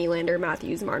from Nylander,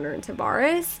 Matthews, Marner, and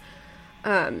Tavares.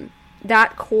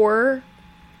 That core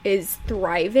is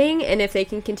thriving, and if they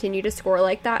can continue to score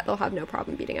like that, they'll have no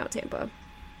problem beating out Tampa.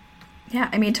 Yeah,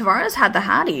 I mean, Tavares had the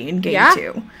Hattie in Game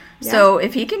 2. Yeah. So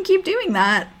if he can keep doing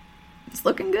that, it's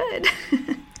looking good.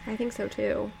 I think so,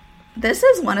 too. This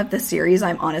is one of the series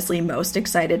I'm honestly most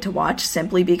excited to watch,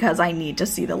 simply because I need to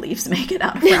see the Leafs make it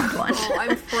out of round 1. Oh,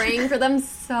 I'm praying for them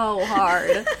so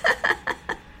hard.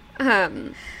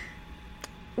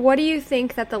 What do you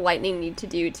think that the Lightning need to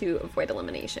do to avoid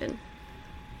elimination?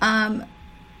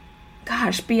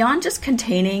 Gosh, beyond just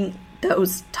containing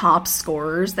those top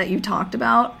scorers that you talked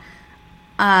about,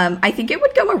 I think it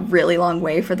would go a really long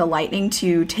way for the Lightning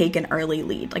to take an early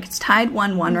lead. Like, it's tied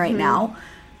 1-1 right now,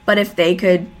 but if they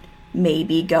could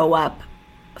maybe go up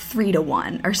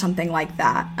 3-1 or something like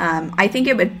that, I think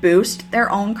it would boost their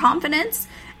own confidence,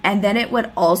 and then it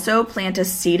would also plant a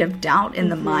seed of doubt in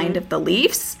the mind of the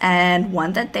Leafs, and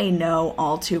one that they know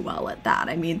all too well at that.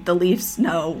 I mean, the Leafs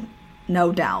know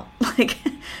no doubt, like,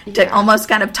 to almost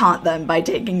kind of taunt them by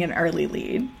taking an early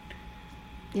lead.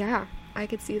 Yeah, I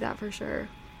could see that for sure.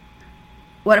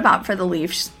 What about for the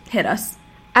Leafs? Hit us.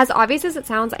 As obvious as it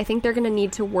sounds, I think they're going to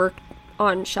need to work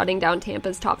on shutting down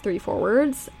Tampa's top 3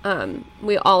 forwards.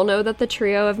 We all know that the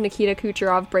trio of Nikita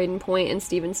Kucherov, Braden Point, and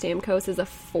Steven Stamkos is a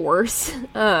force.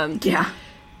 Yeah.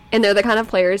 And they're the kind of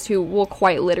players who will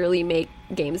quite literally make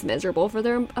games miserable for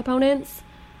their opponents.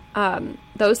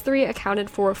 Those 3 accounted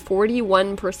for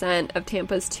 41% of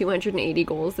Tampa's 280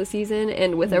 goals this season,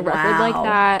 and with a record like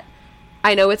that,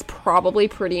 I know it's probably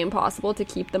pretty impossible to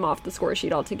keep them off the score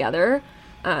sheet altogether.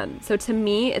 So to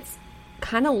me, it's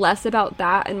kind of less about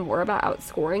that and more about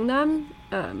outscoring them,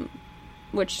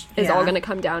 which is all going to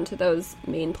come down to those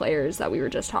main players that we were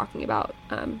just talking about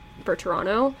for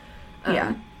Toronto.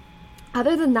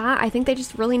 Other than that, I think they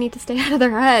just really need to stay out of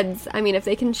their heads. I mean, if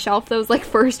they can shelf those, like,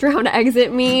 first-round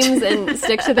exit memes and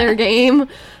stick to their game,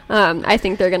 I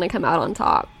think they're going to come out on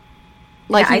top.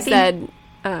 like you said,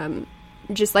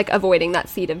 just like avoiding that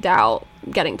seed of doubt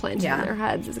getting planted in their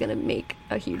heads is going to make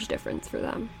a huge difference for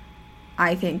them.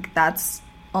 I think that's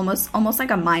almost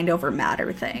like a mind over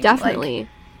matter thing. Definitely.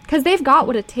 Because they've got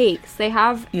what it takes. They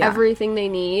have everything they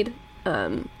need.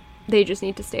 They just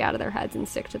need to stay out of their heads and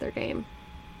stick to their game.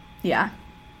 Yeah.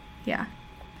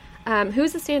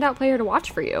 Who's the standout player to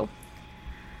watch for you?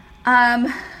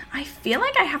 I feel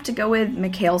like I have to go with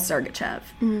Mikhail Sergachev.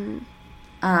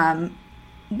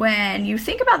 When you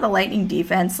think about the Lightning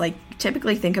defense, like,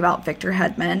 typically think about Victor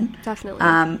Hedman.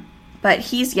 Definitely. But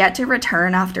he's yet to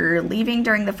return after leaving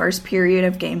during the first period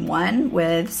of Game 1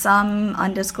 with some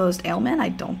undisclosed ailment. I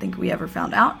don't think we ever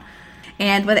found out.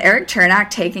 And with Erik Cernak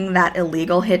taking that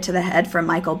illegal hit to the head from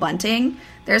Michael Bunting,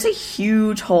 there's a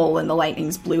huge hole in the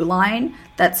Lightning's blue line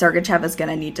that Sergachev is going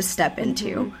to need to step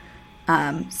into.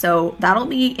 So that'll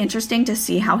be interesting to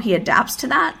see how he adapts to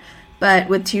that. But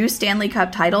with 2 Stanley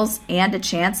Cup titles and a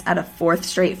chance at a 4th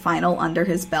straight final under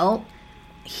his belt,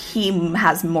 he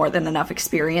has more than enough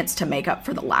experience to make up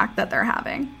for the lack that they're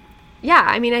having. Yeah,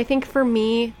 I mean, I think for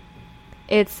me,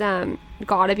 it's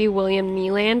gotta be William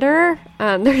Nylander.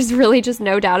 There's really just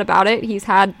no doubt about it. He's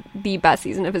had the best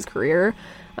season of his career.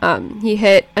 He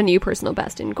hit a new personal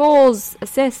best in goals,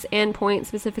 assists, and points,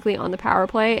 specifically on the power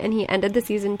play, and he ended the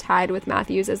season tied with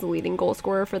Matthews as the leading goal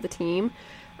scorer for the team.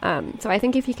 So I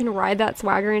think if he can ride that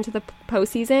swagger into the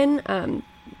postseason,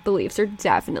 the Leafs are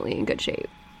definitely in good shape.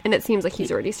 And it seems like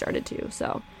he's already started to,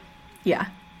 so. Yeah.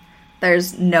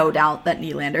 There's no doubt that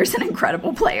Nylander's an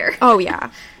incredible player. Oh,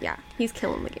 yeah. Yeah. He's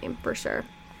killing the game, for sure.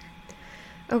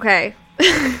 Okay.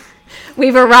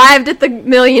 We've arrived at the $1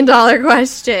 million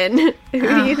question. Who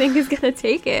do you think is going to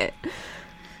take it?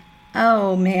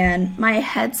 Oh, man. My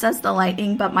head says the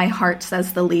Lightning, but my heart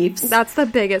says the Leafs. That's the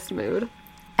biggest mood.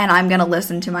 And I'm going to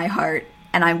listen to my heart,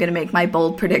 and I'm going to make my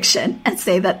bold prediction and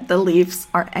say that the Leafs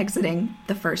are exiting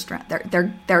the first round.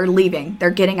 They're leaving. They're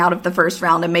getting out of the first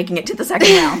round and making it to the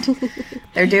second round.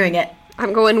 They're doing it.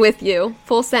 I'm going with you.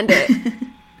 Full send it.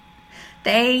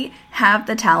 They have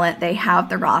the talent. They have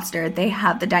the roster. They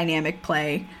have the dynamic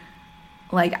play.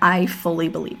 Like, I fully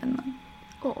believe in them.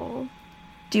 Oh.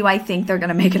 Do I think they're going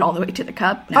to make it all the way to the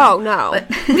Cup? No. Oh, no. But,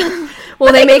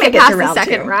 well, they make it past the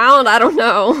second round? I don't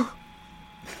know.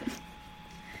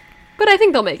 But I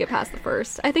think they'll make it past the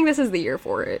first. I think this is the year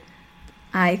for it.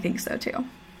 I think so, too.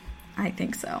 I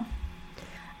think so.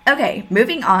 Okay,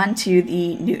 moving on to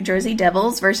the New Jersey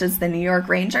Devils versus the New York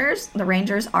Rangers. The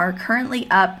Rangers are currently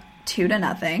up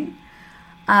 2-0.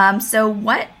 So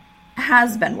what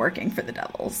has been working for the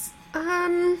Devils?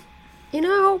 Not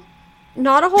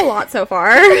a whole lot so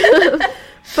far.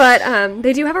 But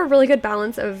they do have a really good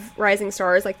balance of rising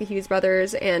stars like the Hughes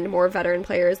brothers and more veteran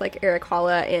players like Erik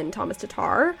Haula and Thomas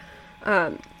Tatar.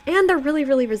 And they're really,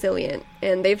 really resilient.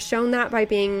 And they've shown that by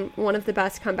being one of the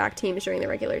best comeback teams during the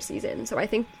regular season. So I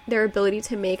think their ability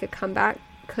to make a comeback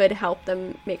could help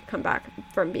them make a comeback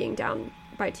from being down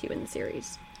by 2 in the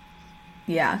series.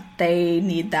 Yeah, they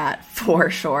need that for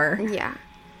sure. Yeah.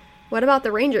 What about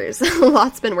the Rangers? A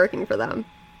lot's been working for them.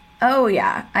 Oh,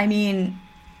 yeah. I mean,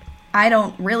 I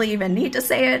don't really even need to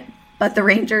say it, but the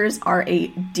Rangers are a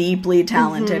deeply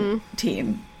talented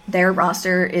team. Their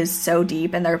roster is so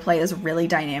deep and their play is really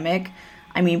dynamic.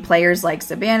 I mean, players like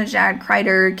Zibanejad,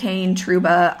 Kreider, Kane,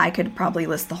 Trouba, I could probably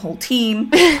list the whole team,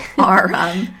 are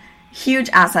huge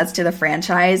assets to the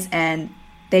franchise, and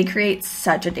they create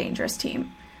such a dangerous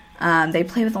team. They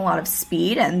play with a lot of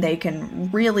speed, and they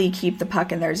can really keep the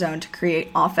puck in their zone to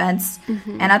create offense.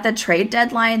 And at the trade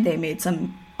deadline, they made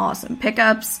some awesome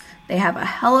pickups. They have a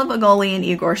hell of a goalie in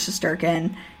Igor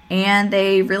Shesterkin, and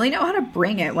they really know how to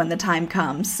bring it when the time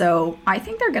comes. So I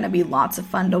think they're going to be lots of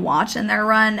fun to watch in their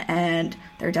run, and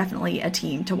they're definitely a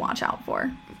team to watch out for.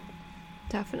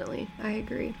 Definitely. I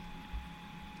agree.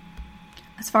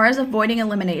 As far as avoiding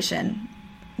elimination,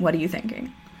 what are you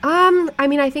thinking? I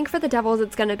mean, I think for the Devils,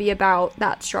 it's going to be about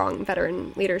that strong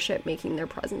veteran leadership making their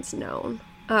presence known.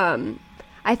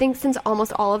 I think since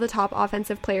almost all of the top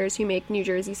offensive players who make New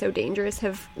Jersey so dangerous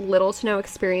have little to no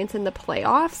experience in the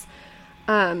playoffs,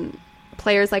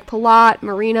 players like Palat,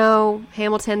 Marino,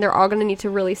 Hamilton, they're all going to need to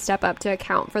really step up to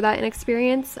account for that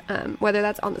inexperience, whether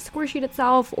that's on the score sheet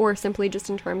itself or simply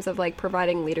just in terms of like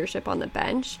providing leadership on the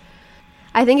bench.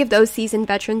 I think if those seasoned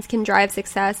veterans can drive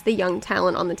success, the young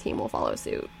talent on the team will follow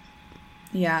suit.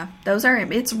 Yeah,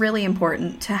 it's really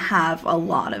important to have a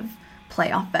lot of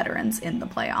playoff veterans in the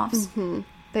playoffs.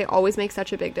 They always make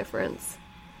such a big difference.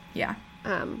 Yeah.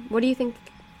 What do you think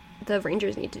the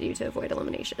Rangers need to do to avoid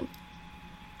elimination?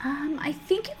 I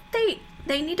think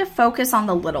they need to focus on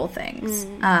the little things.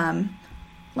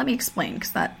 let me explain,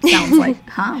 because that sounds like,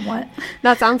 huh, what?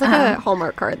 That sounds like a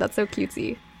Hallmark card. That's so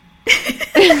cutesy.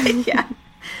 Yeah.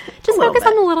 Just focus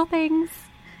on the little things.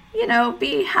 You know,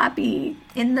 be happy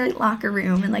in the locker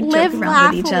room and, like, Live, joke around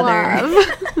laugh, with each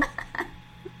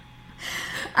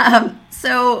other.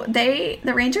 So the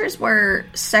Rangers were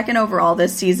second overall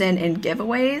this season in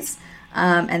giveaways,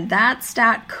 and that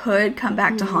stat could come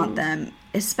back to haunt them,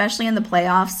 especially in the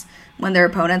playoffs when their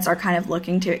opponents are kind of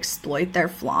looking to exploit their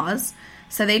flaws.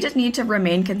 So they just need to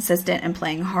remain consistent and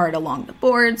playing hard along the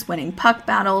boards, winning puck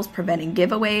battles, preventing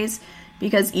giveaways,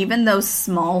 because even those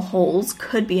small holes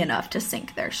could be enough to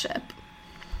sink their ship.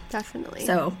 Definitely.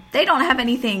 So they don't have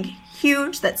anything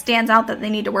huge that stands out that they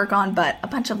need to work on, but a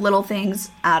bunch of little things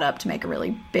add up to make a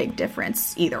really big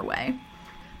difference either way.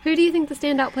 Who do you think the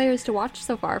standout players to watch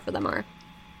so far for them are?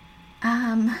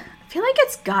 I feel like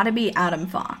it's got to be Adam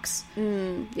Fox.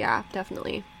 Yeah,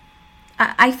 definitely.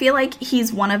 I feel like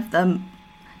he's one of them.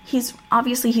 He's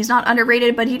not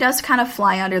underrated, but he does kind of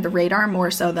fly under the radar more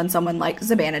so than someone like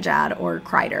Zibanejad or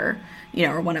Kreider,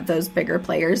 or one of those bigger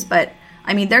players. But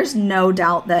I mean, there's no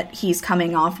doubt that he's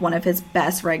coming off one of his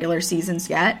best regular seasons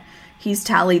yet. He's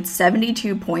tallied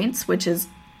 72 points, which is,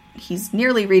 he's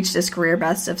nearly reached his career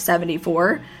best of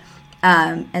 74.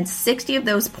 And 60 of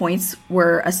those points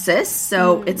were assists,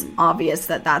 so it's obvious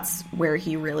that that's where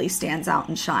he really stands out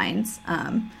and shines.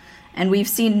 And we've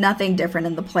seen nothing different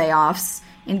in the playoffs.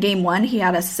 In Game 1, he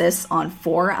had assists on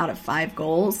 4 out of 5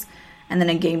 goals. And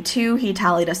then in Game 2, he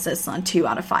tallied assists on 2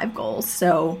 out of 5 goals.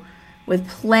 So with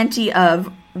plenty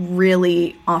of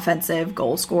really offensive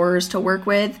goal scorers to work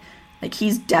with, like,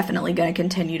 he's definitely going to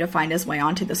continue to find his way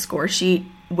onto the score sheet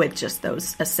with just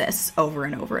those assists over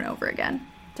and over and over again.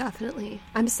 Definitely.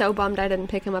 I'm so bummed I didn't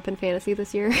pick him up in fantasy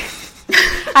this year.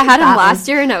 I had him last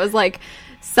year, and it was, like,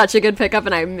 such a good pickup,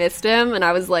 and I missed him, and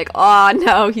I was like, oh,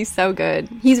 no, he's so good.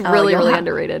 He's really, really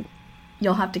underrated.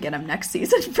 You'll have to get him next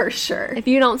season for sure. If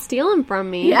you don't steal him from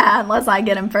me. Yeah, unless I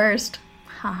get him first.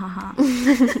 Ha ha ha.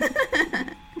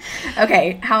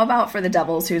 Okay, how about for the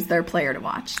Devils? Who's their player to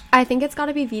watch? I think it's got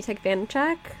to be Vitek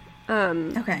Vanacek.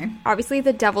 Okay. Obviously,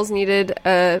 the Devils needed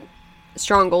a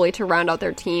strong goalie to round out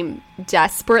their team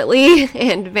desperately,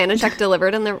 and Vanacek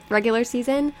delivered in the regular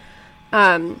season.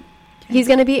 He's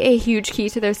going to be a huge key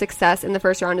to their success in the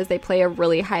first round as they play a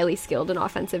really highly skilled and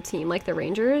offensive team like the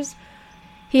Rangers.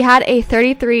 He had a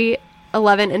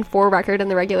 33-11-4 record in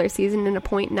the regular season and a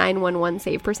 .911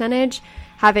 save percentage,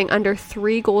 having under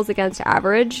 3 goals against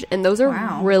average, and those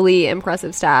are really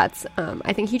impressive stats.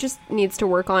 I think he just needs to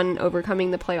work on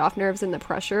overcoming the playoff nerves and the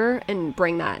pressure and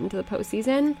bring that into the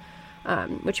postseason,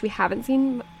 which we haven't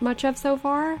seen much of so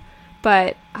far.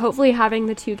 But hopefully having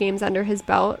the 2 games under his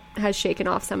belt has shaken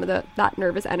off some of that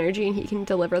nervous energy, and he can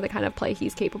deliver the kind of play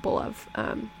he's capable of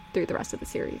through the rest of the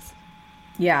series.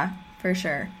 Yeah, for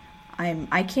sure.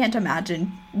 I can't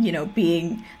imagine,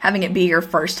 having it be your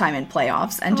first time in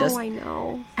playoffs and just I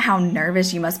know how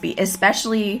nervous you must be,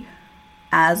 especially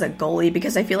as a goalie,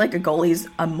 because I feel like a goalie's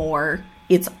a more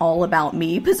it's all about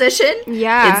me position.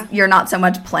 Yeah. You're not so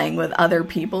much playing with other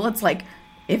people. It's like,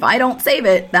 if I don't save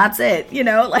it, that's it.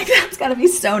 Like, that's got to be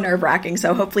so nerve-wracking.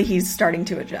 So hopefully he's starting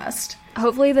to adjust.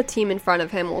 Hopefully the team in front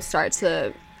of him will start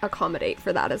to accommodate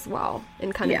for that as well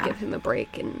and kind of give him a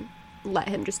break and let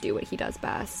him just do what he does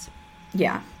best.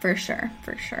 Yeah, for sure.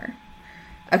 For sure.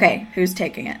 Okay, who's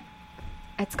taking it?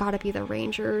 It's got to be the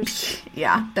Rangers.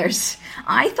 Yeah,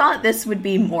 I thought this would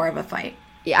be more of a fight.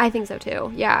 Yeah, I think so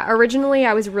too. Yeah, originally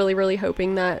I was really, really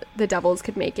hoping that the Devils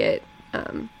could make it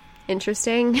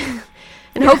interesting.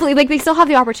 And hopefully, they still have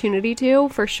the opportunity to,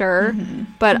 for sure. Mm-hmm.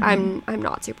 But I'm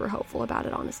not super hopeful about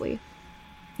it, honestly.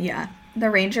 Yeah, the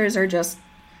Rangers are just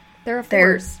they're a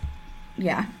force.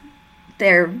 Yeah,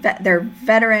 they're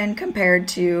veteran compared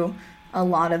to a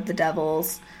lot of the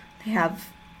Devils.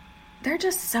 They're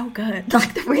just so good.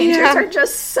 Like, the Rangers are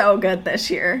just so good this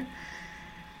year.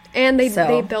 And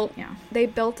they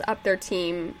built up their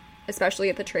team, especially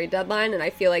at the trade deadline, and I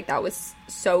feel like that was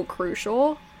so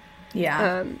crucial.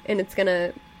 Yeah. And it's going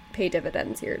to pay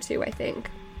dividends here, too, I think.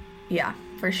 Yeah,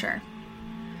 for sure.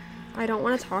 I don't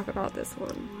want to talk about this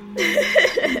one.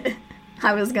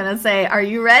 I was going to say, are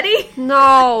you ready?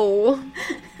 No.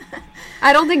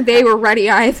 I don't think they were ready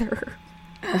either.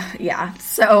 Yeah,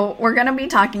 so we're going to be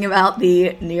talking about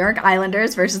the New York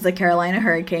Islanders versus the Carolina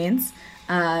Hurricanes.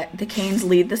 The Canes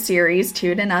lead the series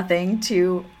 2-0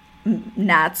 to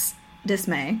Nats'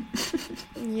 dismay.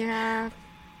 Yeah.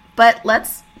 But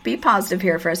let's be positive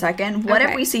here for a second. What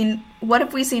have we seen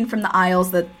from the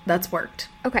Isles that's worked?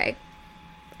 Okay.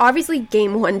 Obviously,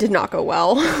 Game 1 did not go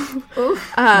well.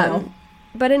 Oof, no.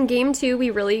 But in Game 2, we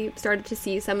really started to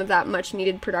see some of that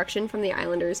much-needed production from the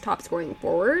Islanders' top-scoring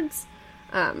forwards.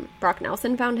 Brock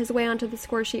Nelson found his way onto the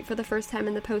score sheet for the first time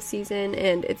in the postseason,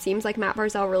 and it seems like Matt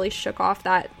Barzal really shook off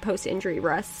that post-injury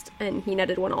rest, and he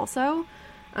netted one also.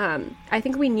 I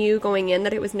think we knew going in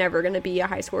that it was never going to be a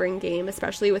high-scoring game,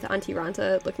 especially with Antti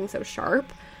Ranta looking so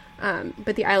sharp.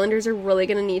 But the Islanders are really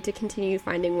going to need to continue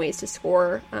finding ways to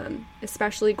score,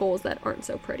 especially goals that aren't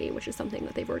so pretty, which is something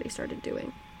that they've already started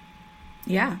doing.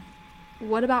 Yeah.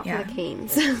 What about for the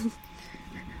Canes?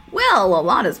 Well, a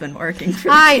lot has been working for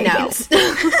the Canes.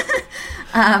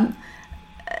 I know.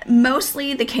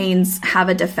 Mostly the Canes have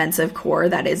a defensive core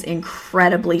that is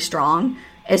incredibly strong,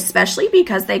 especially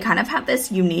because they kind of have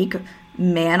this unique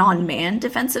man-on-man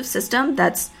defensive system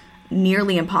that's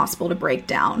nearly impossible to break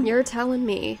down. You're telling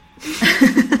me.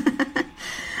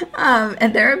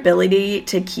 And their ability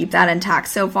to keep that intact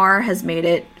so far has made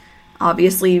it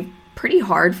obviously pretty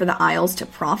hard for the Isles to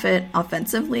profit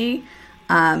offensively.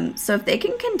 So if they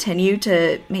can continue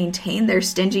to maintain their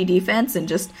stingy defense and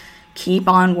just keep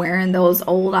on wearing those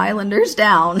old Islanders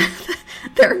down,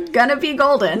 they're gonna be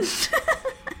golden.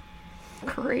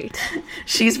 Great.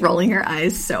 She's rolling her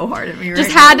eyes so hard at me right now.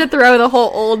 Just had to throw the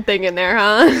whole old thing in there,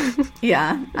 huh?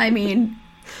 Yeah, I mean,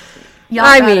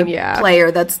 y'all got a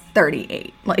player that's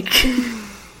 38, like,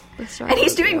 and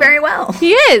he's doing very well.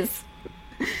 He is.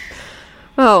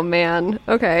 Oh man.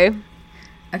 Okay.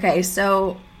 Okay,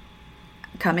 so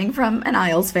coming from an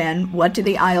Isles fan, what do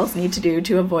the Isles need to do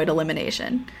to avoid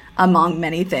elimination? Among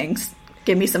many things.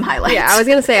 Give me some highlights. Yeah, I was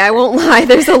going to say, I won't lie.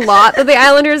 There's a lot that the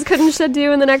Islanders could and should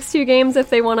do in the next 2 games if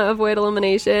they want to avoid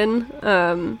elimination.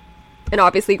 And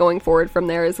obviously going forward from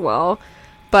there as well.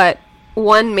 But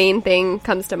one main thing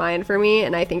comes to mind for me,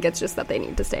 and I think it's just that they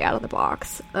need to stay out of the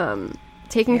box.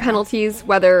 Taking penalties,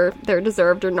 whether they're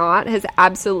deserved or not, has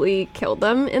absolutely killed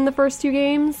them in the first 2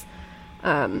 games.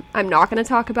 I'm not going to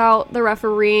talk about the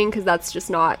refereeing because that's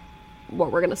just not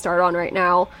what we're going to start on right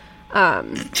now.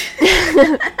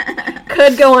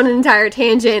 Could go on an entire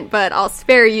tangent, but I'll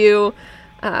spare you.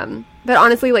 But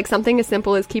honestly, like, something as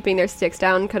simple as keeping their sticks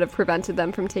down could have prevented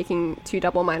them from taking 2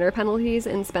 double minor penalties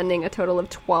and spending a total of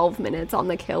 12 minutes on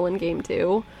the kill in Game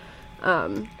 2.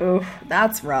 Oof,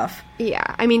 that's rough.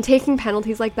 Yeah, I mean, taking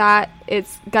penalties like that,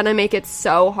 it's gonna make it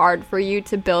so hard for you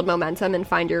to build momentum and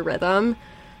find your rhythm.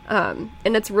 And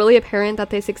it's really apparent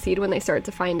that they succeed when they start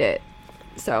to find it.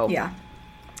 So yeah,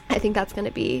 I think that's going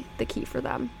to be the key for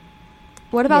them.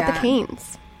 What about the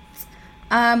Canes?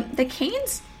 The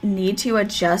Canes need to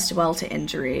adjust well to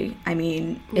injury. I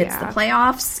mean, it's the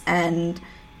playoffs, and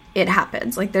it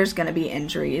happens. Like, there's going to be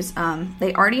injuries.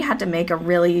 They already had to make a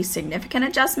really significant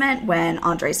adjustment when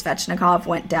Andrei Svechnikov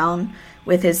went down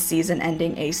with his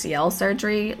season-ending ACL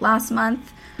surgery last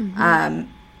month. Mm-hmm.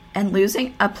 And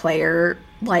losing a player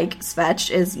like Svech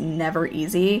is never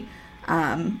easy.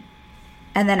 And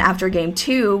then after Game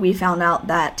 2, we found out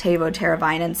that Teuvo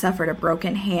Teravainen suffered a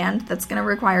broken hand that's going to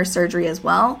require surgery as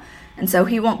well. And so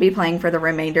he won't be playing for the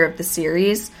remainder of the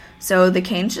series. So the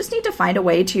Canes just need to find a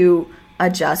way to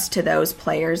adjust to those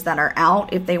players that are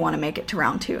out if they want to make it to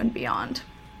round 2 and beyond.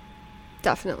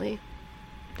 Definitely.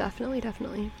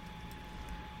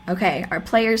 Okay, our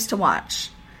players to watch.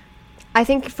 I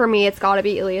think for me, it's got to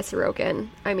be Ilya Sorokin.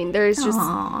 I mean, there's just...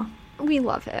 Aww. We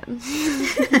love him.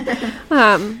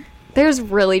 There's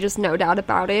really just no doubt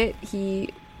about it. He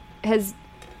has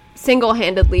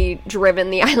single-handedly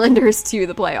driven the Islanders to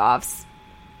the playoffs.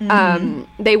 Mm-hmm.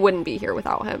 They wouldn't be here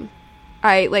without him.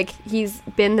 He's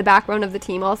been the backbone of the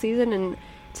team all season, and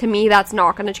to me, that's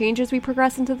not going to change as we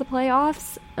progress into the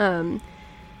playoffs.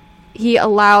 He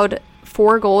allowed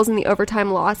 4 goals in the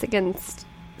overtime loss against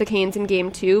the Canes in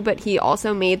Game 2, but he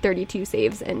also made 32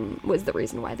 saves and was the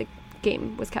reason why the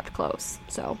game was kept close.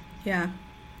 So yeah,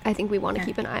 I think we want to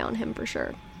keep an eye on him for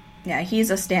sure. Yeah, he's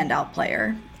a standout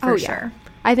player for sure.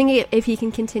 I think if he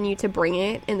can continue to bring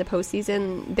it in the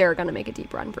postseason, they're going to make a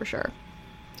deep run for sure.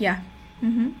 Yeah.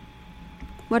 Mm-hmm.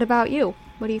 What about you?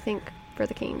 What do you think for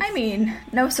the Canes? I mean,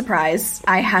 no surprise.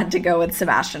 I had to go with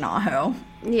Sebastian Aho.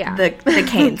 Yeah. The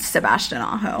Canes' Sebastian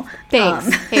Aho.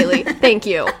 Thanks, Haley. Thank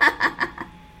you.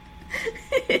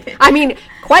 I mean,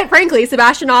 quite frankly,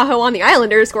 Sebastian Aho on the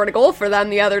Islanders scored a goal for them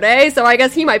the other day, so I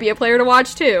guess he might be a player to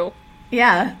watch too.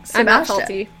 Yeah, I'm not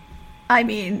salty. I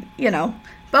mean,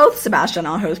 both Sebastian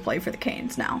Ahos play for the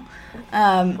Canes now.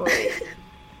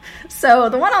 So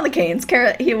the one on the Canes,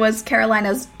 he was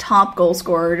Carolina's top goal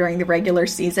scorer during the regular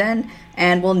season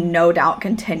and will no doubt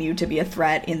continue to be a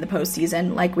threat in the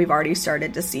postseason, like we've already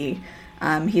started to see.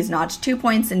 He's notched 2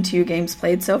 points in 2 games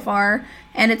played so far,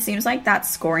 and it seems like that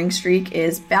scoring streak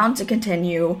is bound to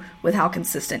continue with how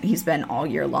consistent he's been all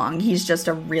year long. He's just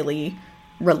a really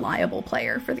reliable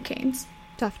player for the Canes.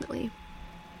 Definitely.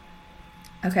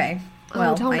 Okay.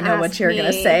 Well, don't I know what ask you're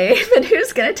going to me. say, but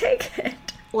who's going to take it?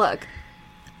 Look,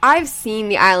 I've seen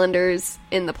the Islanders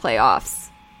in the playoffs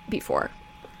before.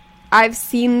 I've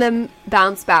seen them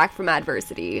bounce back from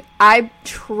adversity. I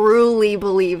truly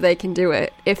believe they can do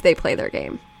it if they play their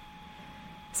game.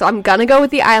 So I'm going to go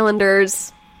with the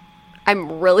Islanders.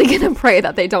 I'm really going to pray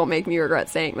that they don't make me regret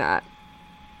saying that.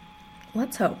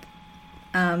 Let's hope.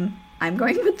 I'm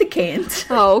going with the Canes.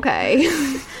 Oh, okay.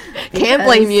 Can't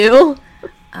blame you.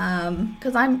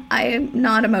 Because I'm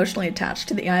not emotionally attached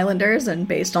to the Islanders, and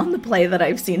based on the play that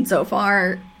I've seen so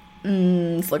far,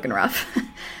 it's looking rough.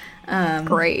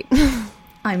 Great.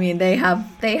 I mean, they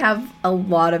have a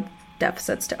lot of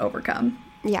deficits to overcome.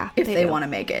 Yeah, if they want to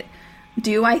make it.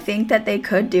 Do I think that they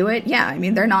could do it? Yeah, I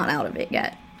mean, they're not out of it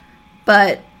yet.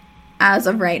 But as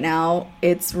of right now,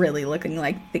 it's really looking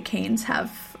like the Canes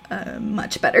have a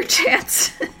much better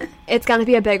chance. It's going to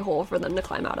be a big hole for them to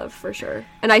climb out of, for sure.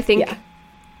 And I think,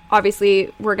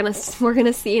 obviously, we're gonna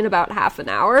see in about half an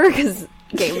hour, because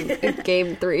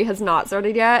game 3 has not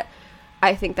started yet.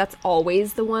 I think that's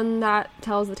always the one that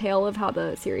tells the tale of how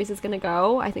the series is going to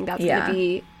go. I think that's going to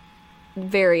be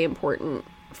very important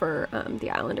for the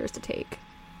Islanders to take.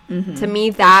 Mm-hmm, to me,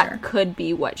 that could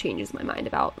be what changes my mind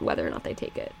about whether or not they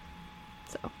take it.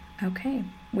 So okay,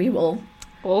 we'll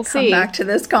come see. Back to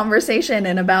this conversation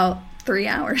in about 3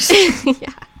 hours.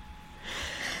 Yeah.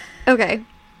 Okay.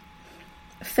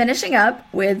 Finishing up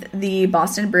with the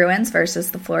Boston Bruins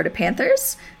versus the Florida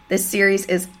Panthers. This series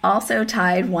is also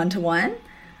tied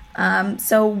 1-1.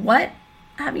 So what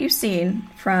have you seen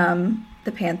from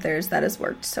the Panthers that has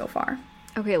worked so far?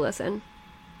 Okay, listen.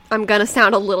 I'm going to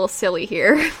sound a little silly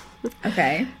here.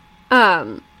 Okay.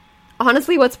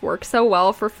 Honestly, what's worked so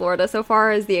well for Florida so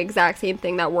far is the exact same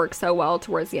thing that worked so well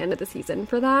towards the end of the season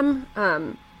for them.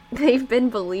 They've been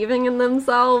believing in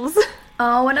themselves.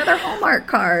 Oh, another Hallmark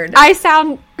card. I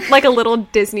sound like a little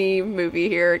Disney movie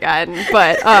here again,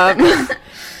 but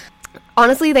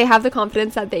honestly, they have the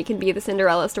confidence that they can be the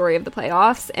Cinderella story of the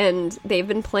playoffs, and they've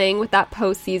been playing with that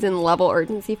postseason level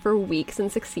urgency for weeks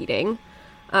and succeeding.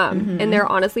 And they're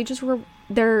honestly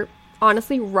they're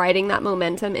honestly riding that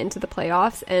momentum into the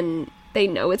playoffs, and they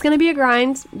know it's going to be a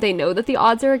grind. They know that the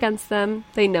odds are against them.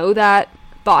 They know that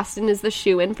Boston is the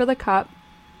shoe-in for the cup,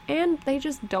 and they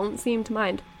just don't seem to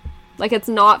mind. Like, it's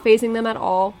not phasing them at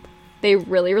all. They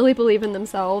really, really believe in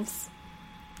themselves,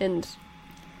 and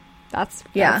that's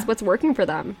what's working for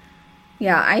them.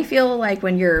 Yeah, I feel like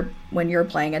when you're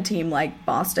playing a team like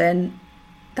Boston,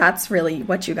 that's really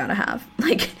what you gotta have.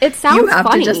 Like, it sounds you have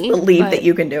funny, to just believe that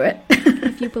you can do it.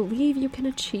 If you believe, you can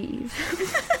achieve.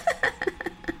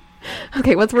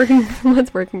 Okay, what's working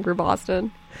for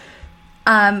Boston?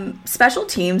 Special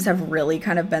teams have really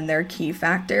kind of been their key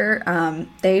factor.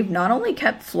 They've not only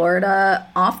kept Florida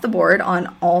off the board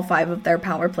on all 5 of their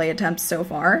power play attempts so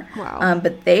far,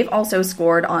 but they've also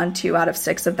scored on 2 out of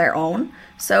 6 of their own.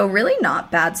 So really not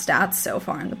bad stats so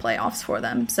far in the playoffs for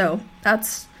them. So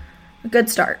that's a good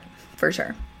start for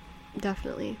sure.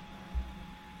 Definitely.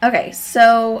 Okay,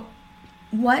 so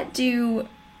what do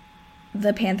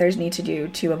the Panthers need to do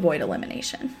to avoid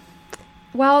elimination?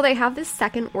 Well, they have this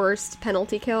second worst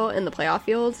penalty kill in the playoff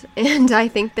field, and I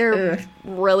think they're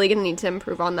really going to need to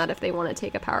improve on that if they want to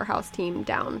take a powerhouse team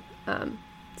down,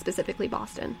 specifically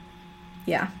Boston.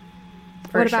 Yeah.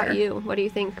 What about you? What do you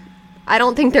think? I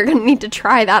don't think they're going to need to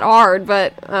try that hard,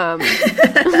 but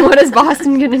what is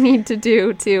Boston going to need to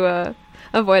do to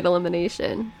avoid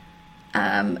elimination?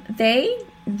 They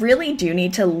really do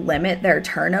need to limit their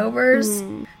turnovers,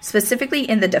 specifically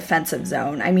in the defensive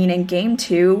zone. I mean, in Game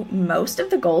 2, most of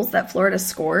the goals that Florida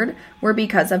scored were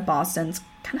because of Boston's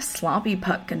kind of sloppy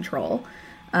puck control.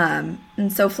 And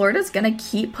so Florida's going to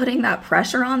keep putting that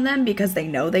pressure on them because they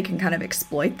know they can kind of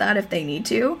exploit that if they need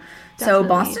to. Definitely. So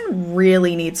Boston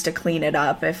really needs to clean it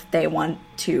up if they want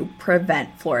to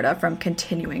prevent Florida from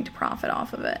continuing to profit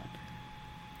off of it.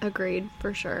 Agreed,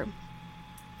 for sure.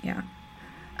 Yeah.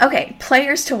 Okay,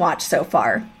 players to watch so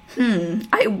far.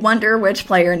 I wonder which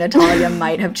player Natalia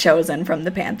might have chosen from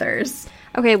the Panthers.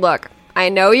 Okay, look, I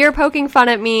know you're poking fun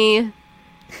at me,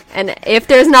 and if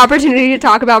there's an opportunity to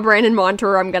talk about Brandon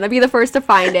Montour, I'm going to be the first to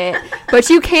find it, but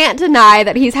you can't deny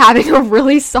that he's having a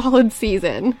really solid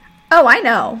season. Oh, I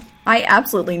know. I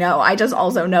absolutely know. I just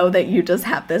also know that you just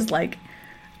have this, like,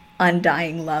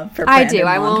 undying love for Brandon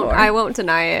Montour. I won't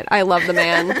deny it. I love the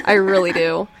man. I really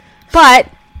do. But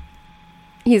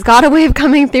he's got a way of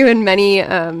coming through in many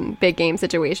big game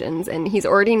situations, and he's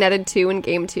already netted 2 in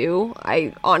Game 2.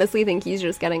 I honestly think he's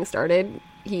just getting started.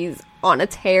 He's on a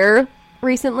tear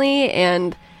recently,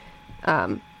 and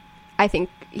I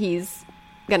think he's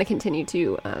going to continue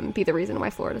to be the reason why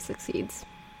Florida succeeds.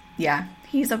 Yeah,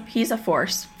 he's a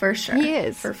force for sure. He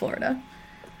is for Florida.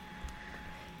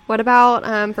 What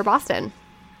about for Boston?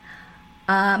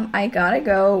 I gotta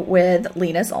go with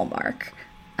Linus Ullmark.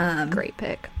 Great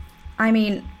pick. I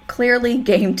mean, clearly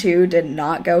Game 2 did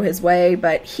not go his way,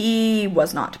 but he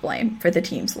was not to blame for the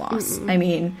team's loss. I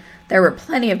mean, there were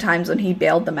plenty of times when he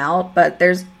bailed them out, but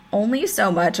there's only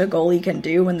so much a goalie can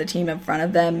do when the team in front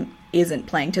of them isn't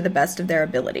playing to the best of their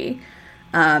ability.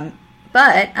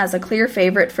 But as a clear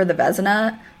favorite for the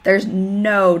Vezina, there's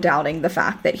no doubting the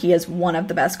fact that he is one of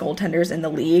the best goaltenders in the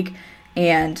league,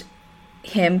 and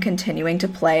him continuing to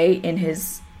play in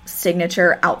his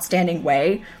signature outstanding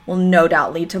way will no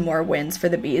doubt lead to more wins for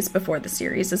the Bees before the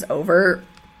series is over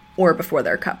or before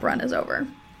their cup run is over.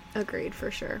 Agreed,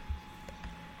 for sure.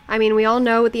 I mean, we all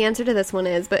know what the answer to this one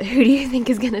is, but who do you think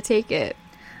is going to take it?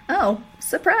 Oh,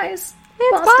 surprise.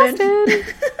 It's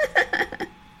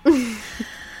Boston.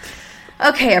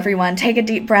 Okay, everyone, take a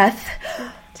deep breath.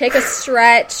 Take a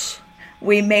stretch.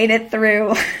 We made it through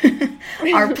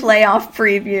our playoff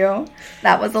preview.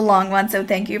 That was a long one, so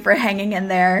thank you for hanging in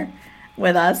there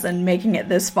with us and making it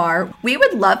this far. We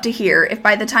would love to hear if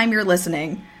by the time you're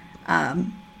listening,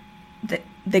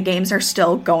 the games are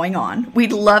still going on.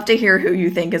 We'd love to hear who you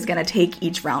think is going to take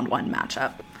each round one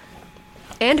matchup.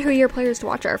 And who your players to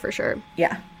watch are, for sure.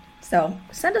 Yeah, so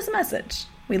send us a message.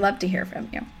 We love to hear from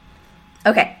you.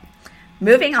 Okay,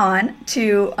 moving on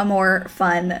to a more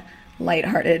fun,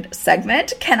 lighthearted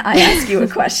segment. Can I ask you a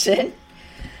question?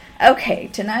 Okay,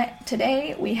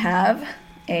 today we have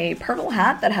a purple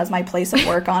hat that has my place of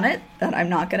work on it that I'm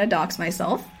not going to dox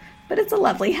myself, but it's a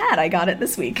lovely hat. I got it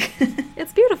this week.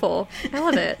 It's beautiful. I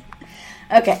love it.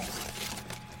 Okay.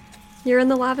 You're in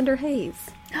the lavender haze.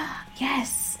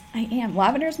 Yes, I am.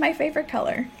 Lavender is my favorite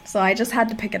color, so I just had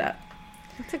to pick it up.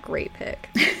 That's a great pick.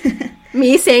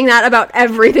 Me saying that about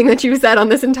everything that you said on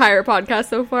this entire podcast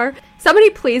so far.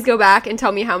 Somebody please go back and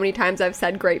tell me how many times I've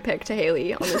said great pick to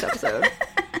Haley on this episode.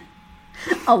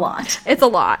 A lot. It's a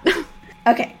lot.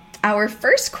 Okay, our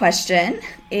first question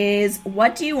is,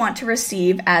 what do you want to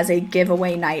receive as a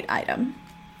giveaway night item?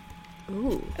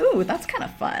 Ooh, that's kind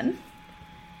of fun.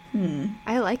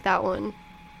 I like that one.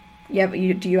 Yeah, but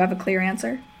do you have a clear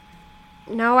answer?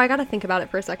 No, I gotta think about it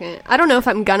for a second. I don't know if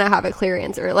I'm gonna have a clear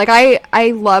answer. Like,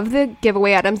 I love the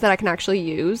giveaway items that I can actually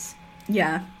use.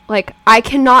 Yeah. Like, I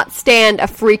cannot stand a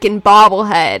freaking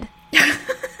bobblehead.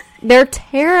 They're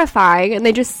terrifying, and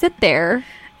they just sit there.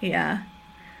 Yeah.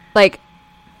 Like,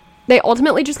 they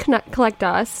ultimately just collect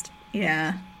dust.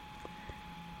 Yeah.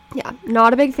 Yeah,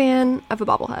 not a big fan of a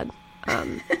bobblehead.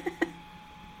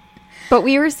 But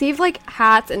we received, like,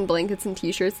 hats and blankets and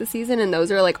t-shirts this season, and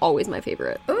those are, like, always my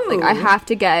favorite. Ooh. Like, I have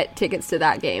to get tickets to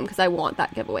that game because I want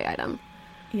that giveaway item.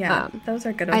 Yeah, those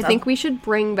are good. I think we should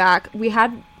bring back... We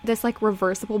had this, like,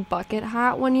 reversible bucket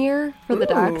hat one year for the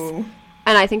Ducks,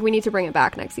 and I think we need to bring it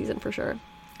back next season for sure.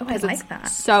 Oh, I like that.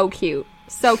 So cute.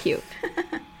 So cute.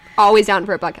 Always down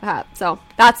for a bucket hat. So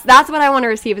that's what I want to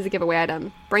receive as a giveaway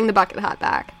item. Bring the bucket hat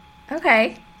back.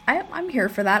 Okay. I'm here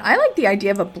for that. I like the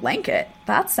idea of a blanket.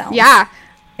 That sounds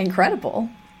incredible.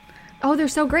 Oh, they're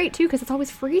so great, too, because it's always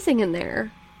freezing in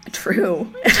there.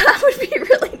 True. That would be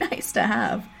really nice to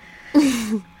have.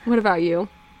 What about you?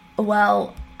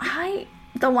 Well,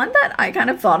 the one that I kind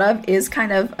of thought of is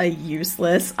kind of a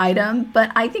useless item, but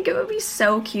I think it would be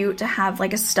so cute to have,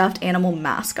 like, a stuffed animal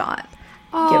mascot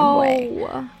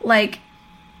giveaway. Like,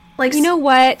 you know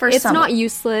what? It's someone. Not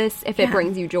useless if it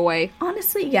brings you joy.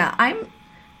 Honestly, yeah.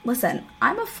 Listen,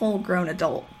 I'm a full-grown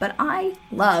adult, but I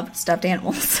love stuffed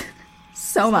animals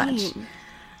so much.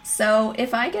 So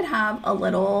if I could have a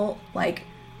little, like,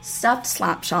 stuffed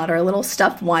Slapshot or a little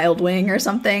stuffed Wild Wing or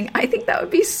something, I think that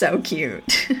would be so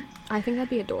cute. I think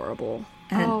that'd be adorable.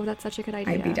 And that's such a good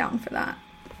idea. I'd be down for that.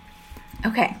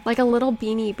 Okay. Like a little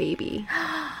Beanie Baby.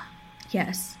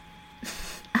 Yes.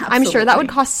 Absolutely. I'm sure that would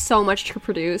cost so much to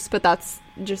produce, but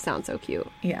just sounds so cute.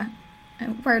 Yeah.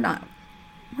 We're not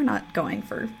going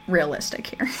for realistic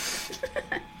here.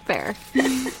 Fair.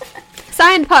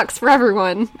 Signed pucks for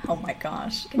everyone. Oh my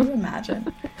gosh. Can you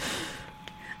imagine?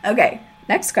 Okay.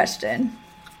 Next question.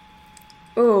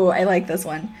 Ooh, I like this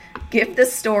one. Give the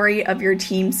story of your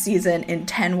team season in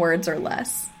 10 words or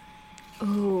less.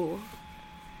 Ooh.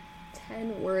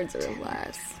 10 words or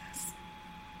less.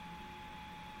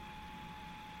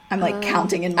 I'm like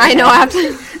counting in my head. I know, I have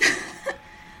to.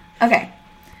 Okay.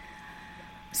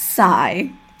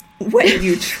 Sigh when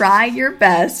you try your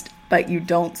best, but you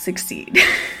don't succeed.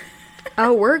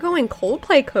 Oh, we're going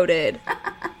Coldplay coded.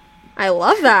 I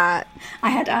love that. I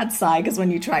had to add sigh because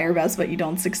when you try your best, but you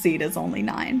don't succeed is only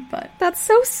 9, but... That's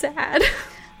so sad.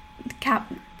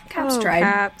 Caps tried.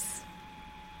 Caps.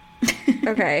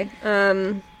 Okay.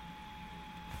 Am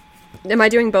I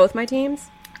doing both my teams?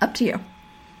 Up to you.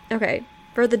 Okay.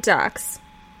 For the Ducks,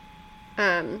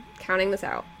 counting this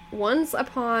out. Once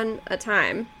upon a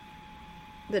time,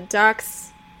 the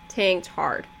Ducks tanked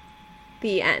hard.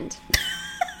 The end.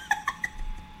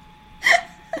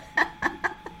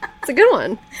 It's a good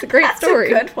one. It's a great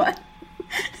story. That's a good one.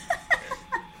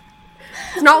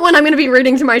 It's not one I'm going to be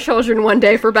reading to my children one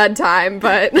day for bedtime,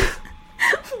 but...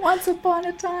 Once upon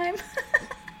a time.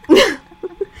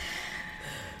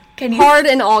 Hard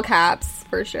in all caps,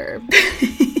 for sure.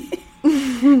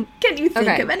 Can you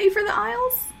think of any for the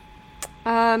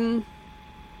Isles?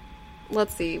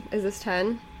 Let's see. Is this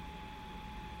 10?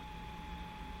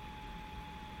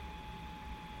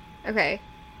 Okay.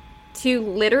 To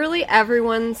literally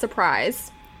everyone's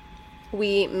surprise,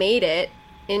 we made it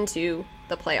into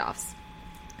the playoffs.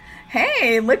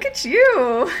 Hey, look at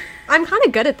you. I'm kind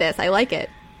of good at this. I like it.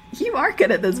 You are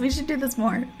good at this. We should do this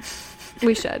more.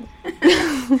 We should.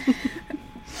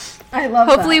 I love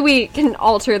Hopefully that. we can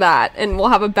alter that and we'll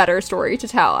have a better story to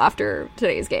tell after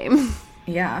today's game.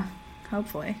 Yeah,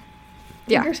 hopefully.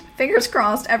 Yeah. Fingers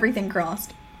crossed, everything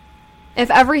crossed. If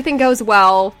everything goes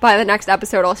well, by the next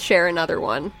episode I'll share another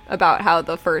one about how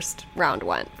the first round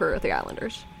went for the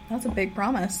Islanders. That's a big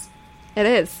promise. It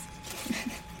is.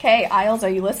 Okay, Isles, are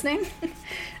you listening?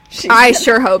 I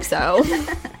sure hope so.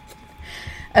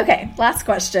 Okay, last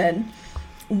question.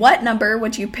 What number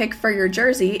would you pick for your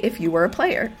jersey if you were a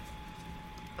player?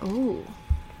 Ooh.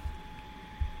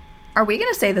 Are we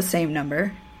going to say the same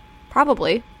number?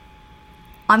 Probably.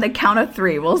 On the count of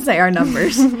 3, we'll say our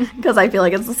numbers. Because I feel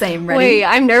like it's the same. Ready? Wait,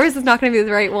 I'm nervous it's not going to be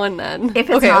the right one then. If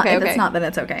it's not, it's not, then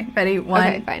it's okay. Ready?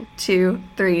 1, 2,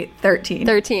 3, 13.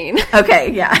 13.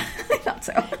 Okay, yeah. I thought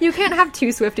so. You can't have two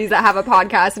Swifties that have a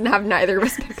podcast and have neither of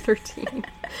us pick 13.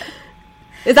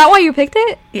 Is that why you picked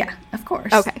it? Yeah, of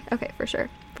course. Okay, for sure.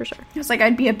 It was like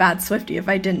I'd be a bad Swiftie if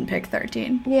I didn't pick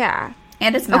 13. Yeah.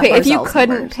 And it's not okay, if you Barzal's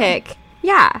couldn't number, pick.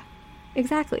 Yeah,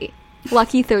 exactly.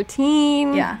 Lucky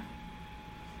 13. Yeah.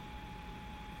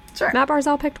 Sure. Matt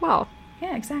Barzal picked well.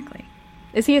 Yeah, exactly.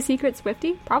 Is he a secret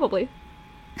Swiftie? Probably.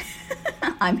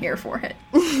 I'm here for it.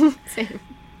 Same.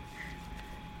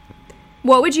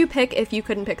 What would you pick if you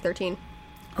couldn't pick 13?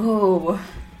 Oh.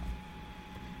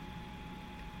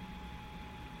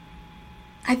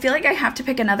 I feel like I have to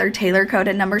pick another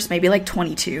tailor-coded numbers, maybe like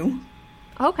 22.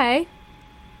 Okay.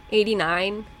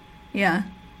 89. Yeah.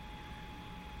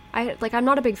 I'm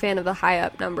not a big fan of the high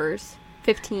up numbers.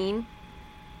 15.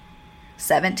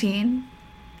 17.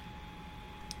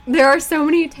 There are so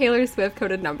many Taylor Swift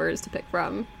coded numbers to pick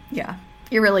from. Yeah.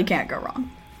 You really can't go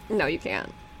wrong. No, you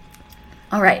can't.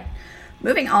 All right.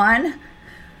 Moving on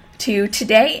to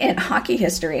today in hockey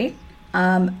history.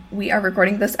 We are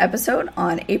recording this episode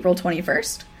on April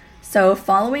 21st. So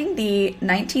following the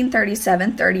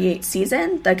 1937-38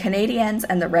 season, the Canadiens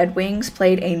and the Red Wings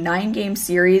played a 9-game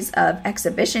series of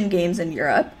exhibition games in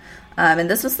Europe. And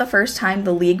this was the first time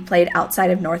the league played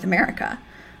outside of North America.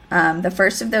 The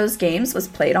first of those games was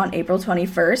played on April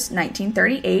 21st,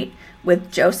 1938,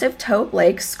 with Joseph Toe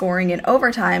Blake scoring in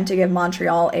overtime to give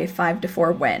Montreal a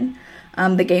 5-4 win.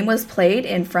 The game was played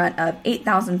in front of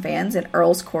 8,000 fans in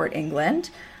Earl's Court, England.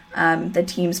 The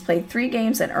teams played 3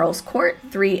 games in Earl's Court,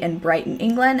 3 in Brighton,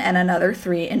 England, and another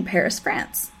 3 in Paris,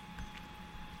 France.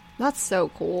 That's so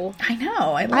cool. I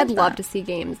know. I'd love to see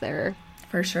games there.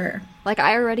 For sure. Like,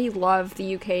 I already love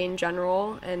the UK in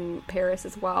general and Paris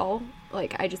as well.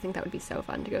 Like, I just think that would be so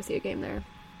fun to go see a game there.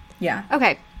 Yeah.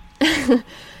 Okay.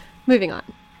 Moving on.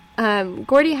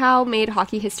 Gordie Howe made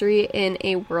hockey history in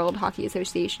a World Hockey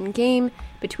Association game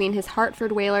between his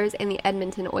Hartford Whalers and the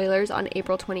Edmonton Oilers on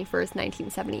April 21st,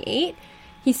 1978.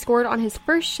 He scored on his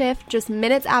first shift just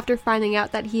minutes after finding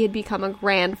out that he had become a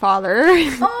grandfather.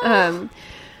 Oh.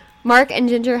 Mark and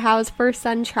Ginger Howe's first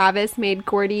son, Travis, made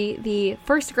Gordie the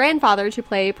first grandfather to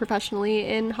play professionally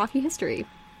in hockey history.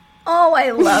 Oh,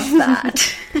 I love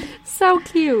that. So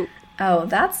cute. Oh,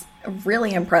 that's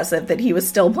really impressive that he was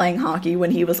still playing hockey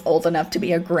when he was old enough to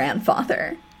be a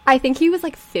grandfather. I think he was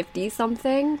like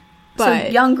 50-something. So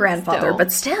young grandfather, still.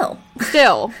 but still.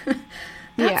 Still.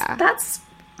 That's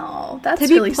to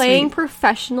really be playing sweet.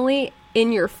 Professionally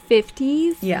in your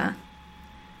 50s. Yeah.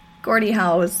 Gordie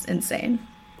Howe is insane.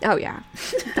 Oh, yeah.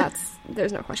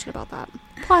 There's no question about that.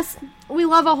 Plus, we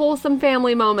love a wholesome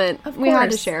family moment. We had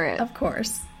to share it. Of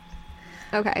course.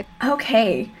 Okay.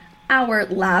 Okay. Our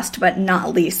last but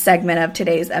not least segment of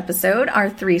today's episode, our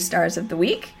 3 stars of the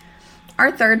week.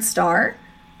 Our third star.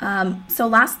 So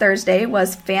last Thursday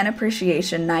was Fan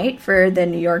Appreciation Night for the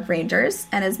New York Rangers,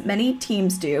 and as many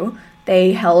teams do,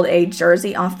 they held a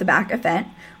jersey off the back event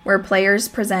where players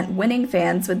present winning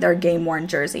fans with their game-worn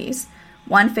jerseys.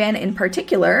 One fan in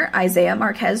particular, Isaiah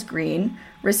Marquez Green,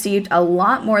 received a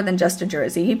lot more than just a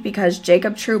jersey because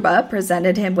Jacob Trouba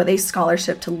presented him with a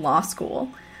scholarship to law school.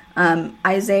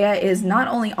 Isaiah is not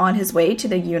only on his way to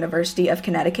the University of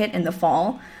Connecticut in the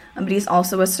fall, but he's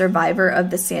also a survivor of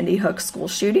the Sandy Hook school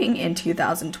shooting in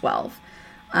 2012.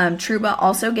 Trouba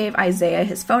also gave Isaiah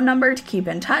his phone number to keep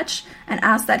in touch and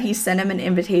asked that he send him an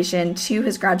invitation to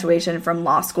his graduation from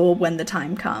law school when the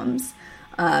time comes.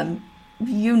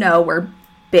 We're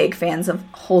big fans of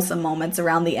wholesome moments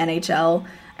around the NHL,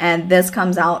 and this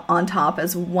comes out on top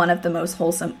as one of the most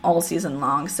wholesome all season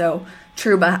long. So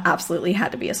Trouba absolutely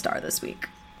had to be a star this week.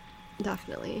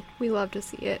 Definitely. We love to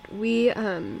see it. We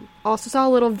also saw a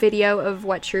little video of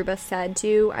what Trouba said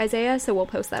to Isaiah, so we'll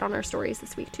post that on our stories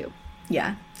this week too.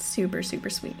 Yeah, super, super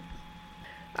sweet.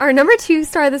 Our number 2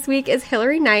 star this week is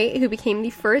Hillary Knight, who became the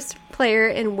first player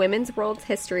in women's world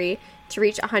history to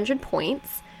reach 100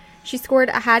 points. She scored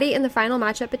a hattie in the final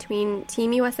matchup between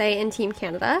Team USA and Team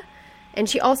Canada, and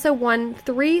she also won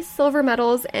 3 silver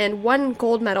medals and 1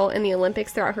 gold medal in the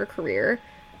Olympics throughout her career.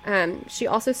 She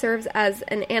also serves as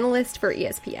an analyst for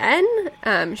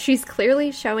ESPN. She's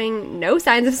clearly showing no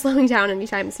signs of slowing down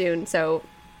anytime soon, so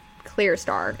clear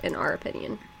star in our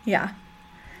opinion. Yeah.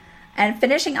 And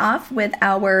finishing off with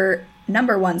our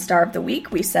number 1 star of the week,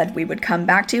 we said we would come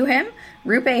back to him.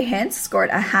 Roope Hintz scored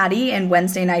a hattie in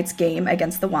Wednesday night's game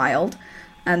against the Wild.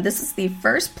 This is the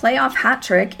first playoff hat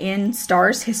trick in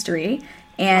Stars history,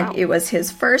 and wow. It was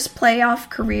his first playoff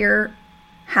career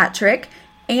hat trick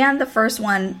and the first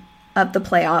one of the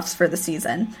playoffs for the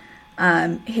season.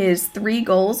 His 3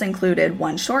 goals included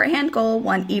 1 shorthand goal,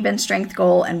 1 even strength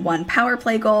goal, and 1 power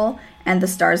play goal, and the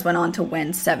Stars went on to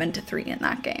win 7-3 in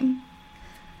that game.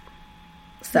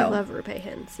 So, I love Roope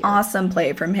Hintz. Yeah. Awesome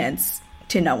play from Hintz,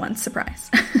 to no one's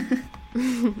surprise.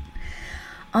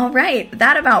 All right,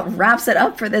 that about wraps it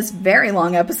up for this very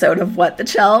long episode of What the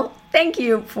Chell. Thank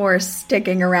you for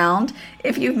sticking around.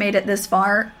 If you've made it this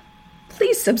far,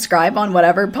 please subscribe on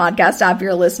whatever podcast app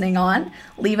you're listening on.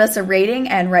 Leave us a rating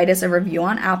and write us a review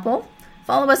on Apple.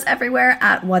 Follow us everywhere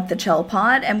at What the Chell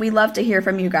Pod, and we love to hear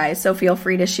from you guys, so feel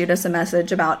free to shoot us a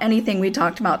message about anything we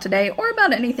talked about today or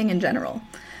about anything in general.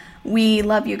 We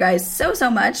love you guys so,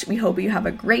 so much. We hope you have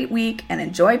a great week and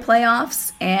enjoy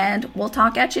playoffs, and we'll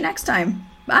talk at you next time.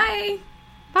 Bye!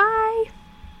 Bye!